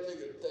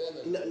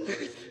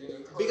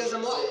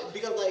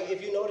 because like,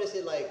 if you notice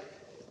it, like,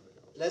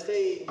 let's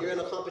say you're in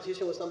a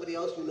competition with somebody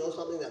else, you know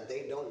something that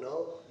they don't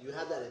know, you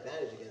have that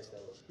advantage against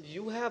them.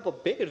 You have a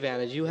big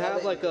advantage. You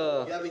have You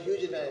a have a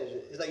huge advantage.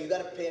 It's like you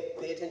gotta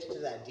pay attention to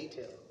that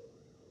detail.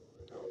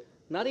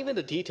 not even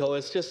the detail.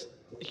 It's just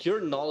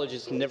your knowledge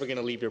is never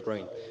gonna leave your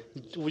brain.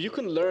 You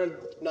can learn.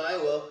 No, I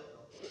will.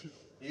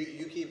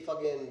 You keep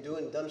fucking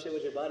doing dumb shit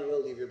with your body,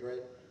 you'll leave your brain.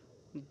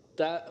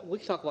 That we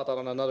can talk about that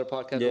on another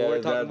podcast. Yeah, but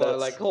we're talking about that's-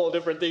 like whole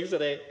different things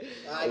today.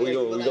 We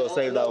go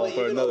save that one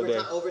for another day.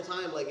 Over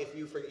time, like if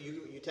you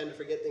tend to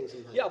forget things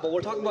sometimes. Yeah, but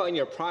we're talking about in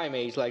your prime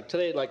age. Like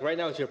today, like right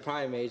now, it's your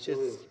prime age.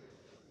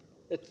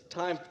 It's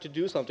time to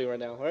do something right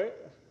now, right?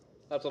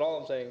 That's what all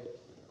I'm saying.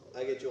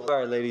 I get you on All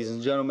right, ladies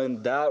and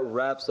gentlemen, that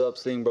wraps up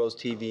Sing Bros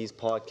TV's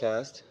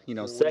podcast.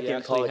 Second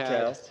actually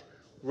had podcast.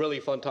 Really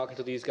fun talking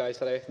to these guys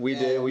today. We Yeah,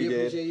 did. We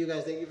appreciate you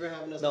guys. Thank you for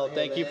having us. No, on here,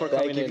 thank you man. for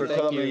Thank coming you in. for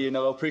Thank coming.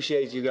 you.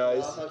 Appreciate you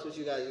guys. I'll talk with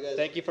you guys. You guys.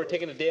 Thank you for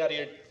taking the day out of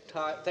your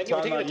time. Thank you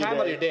for Time taking the out time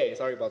your out of your day.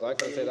 Sorry about that. I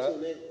couldn't say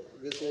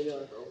that. Good seeing you.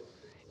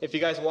 If you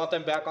guys want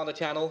them back on the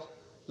channel,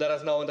 let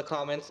us know in the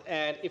comments.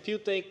 And if you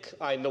think,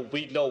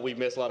 we know we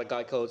miss a lot of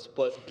guy codes,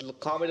 but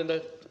comment in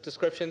the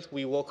descriptions.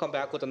 We will come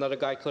back with another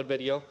Guy Code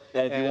video.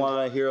 And if you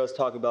want to hear us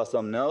talk about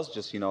something else,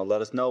 just,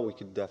 let us know. We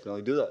could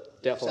definitely do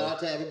that. definitely. Shout out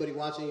to everybody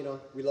watching.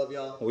 We love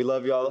y'all. We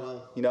love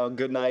y'all.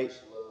 Good night.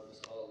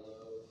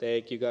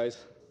 Thank you guys.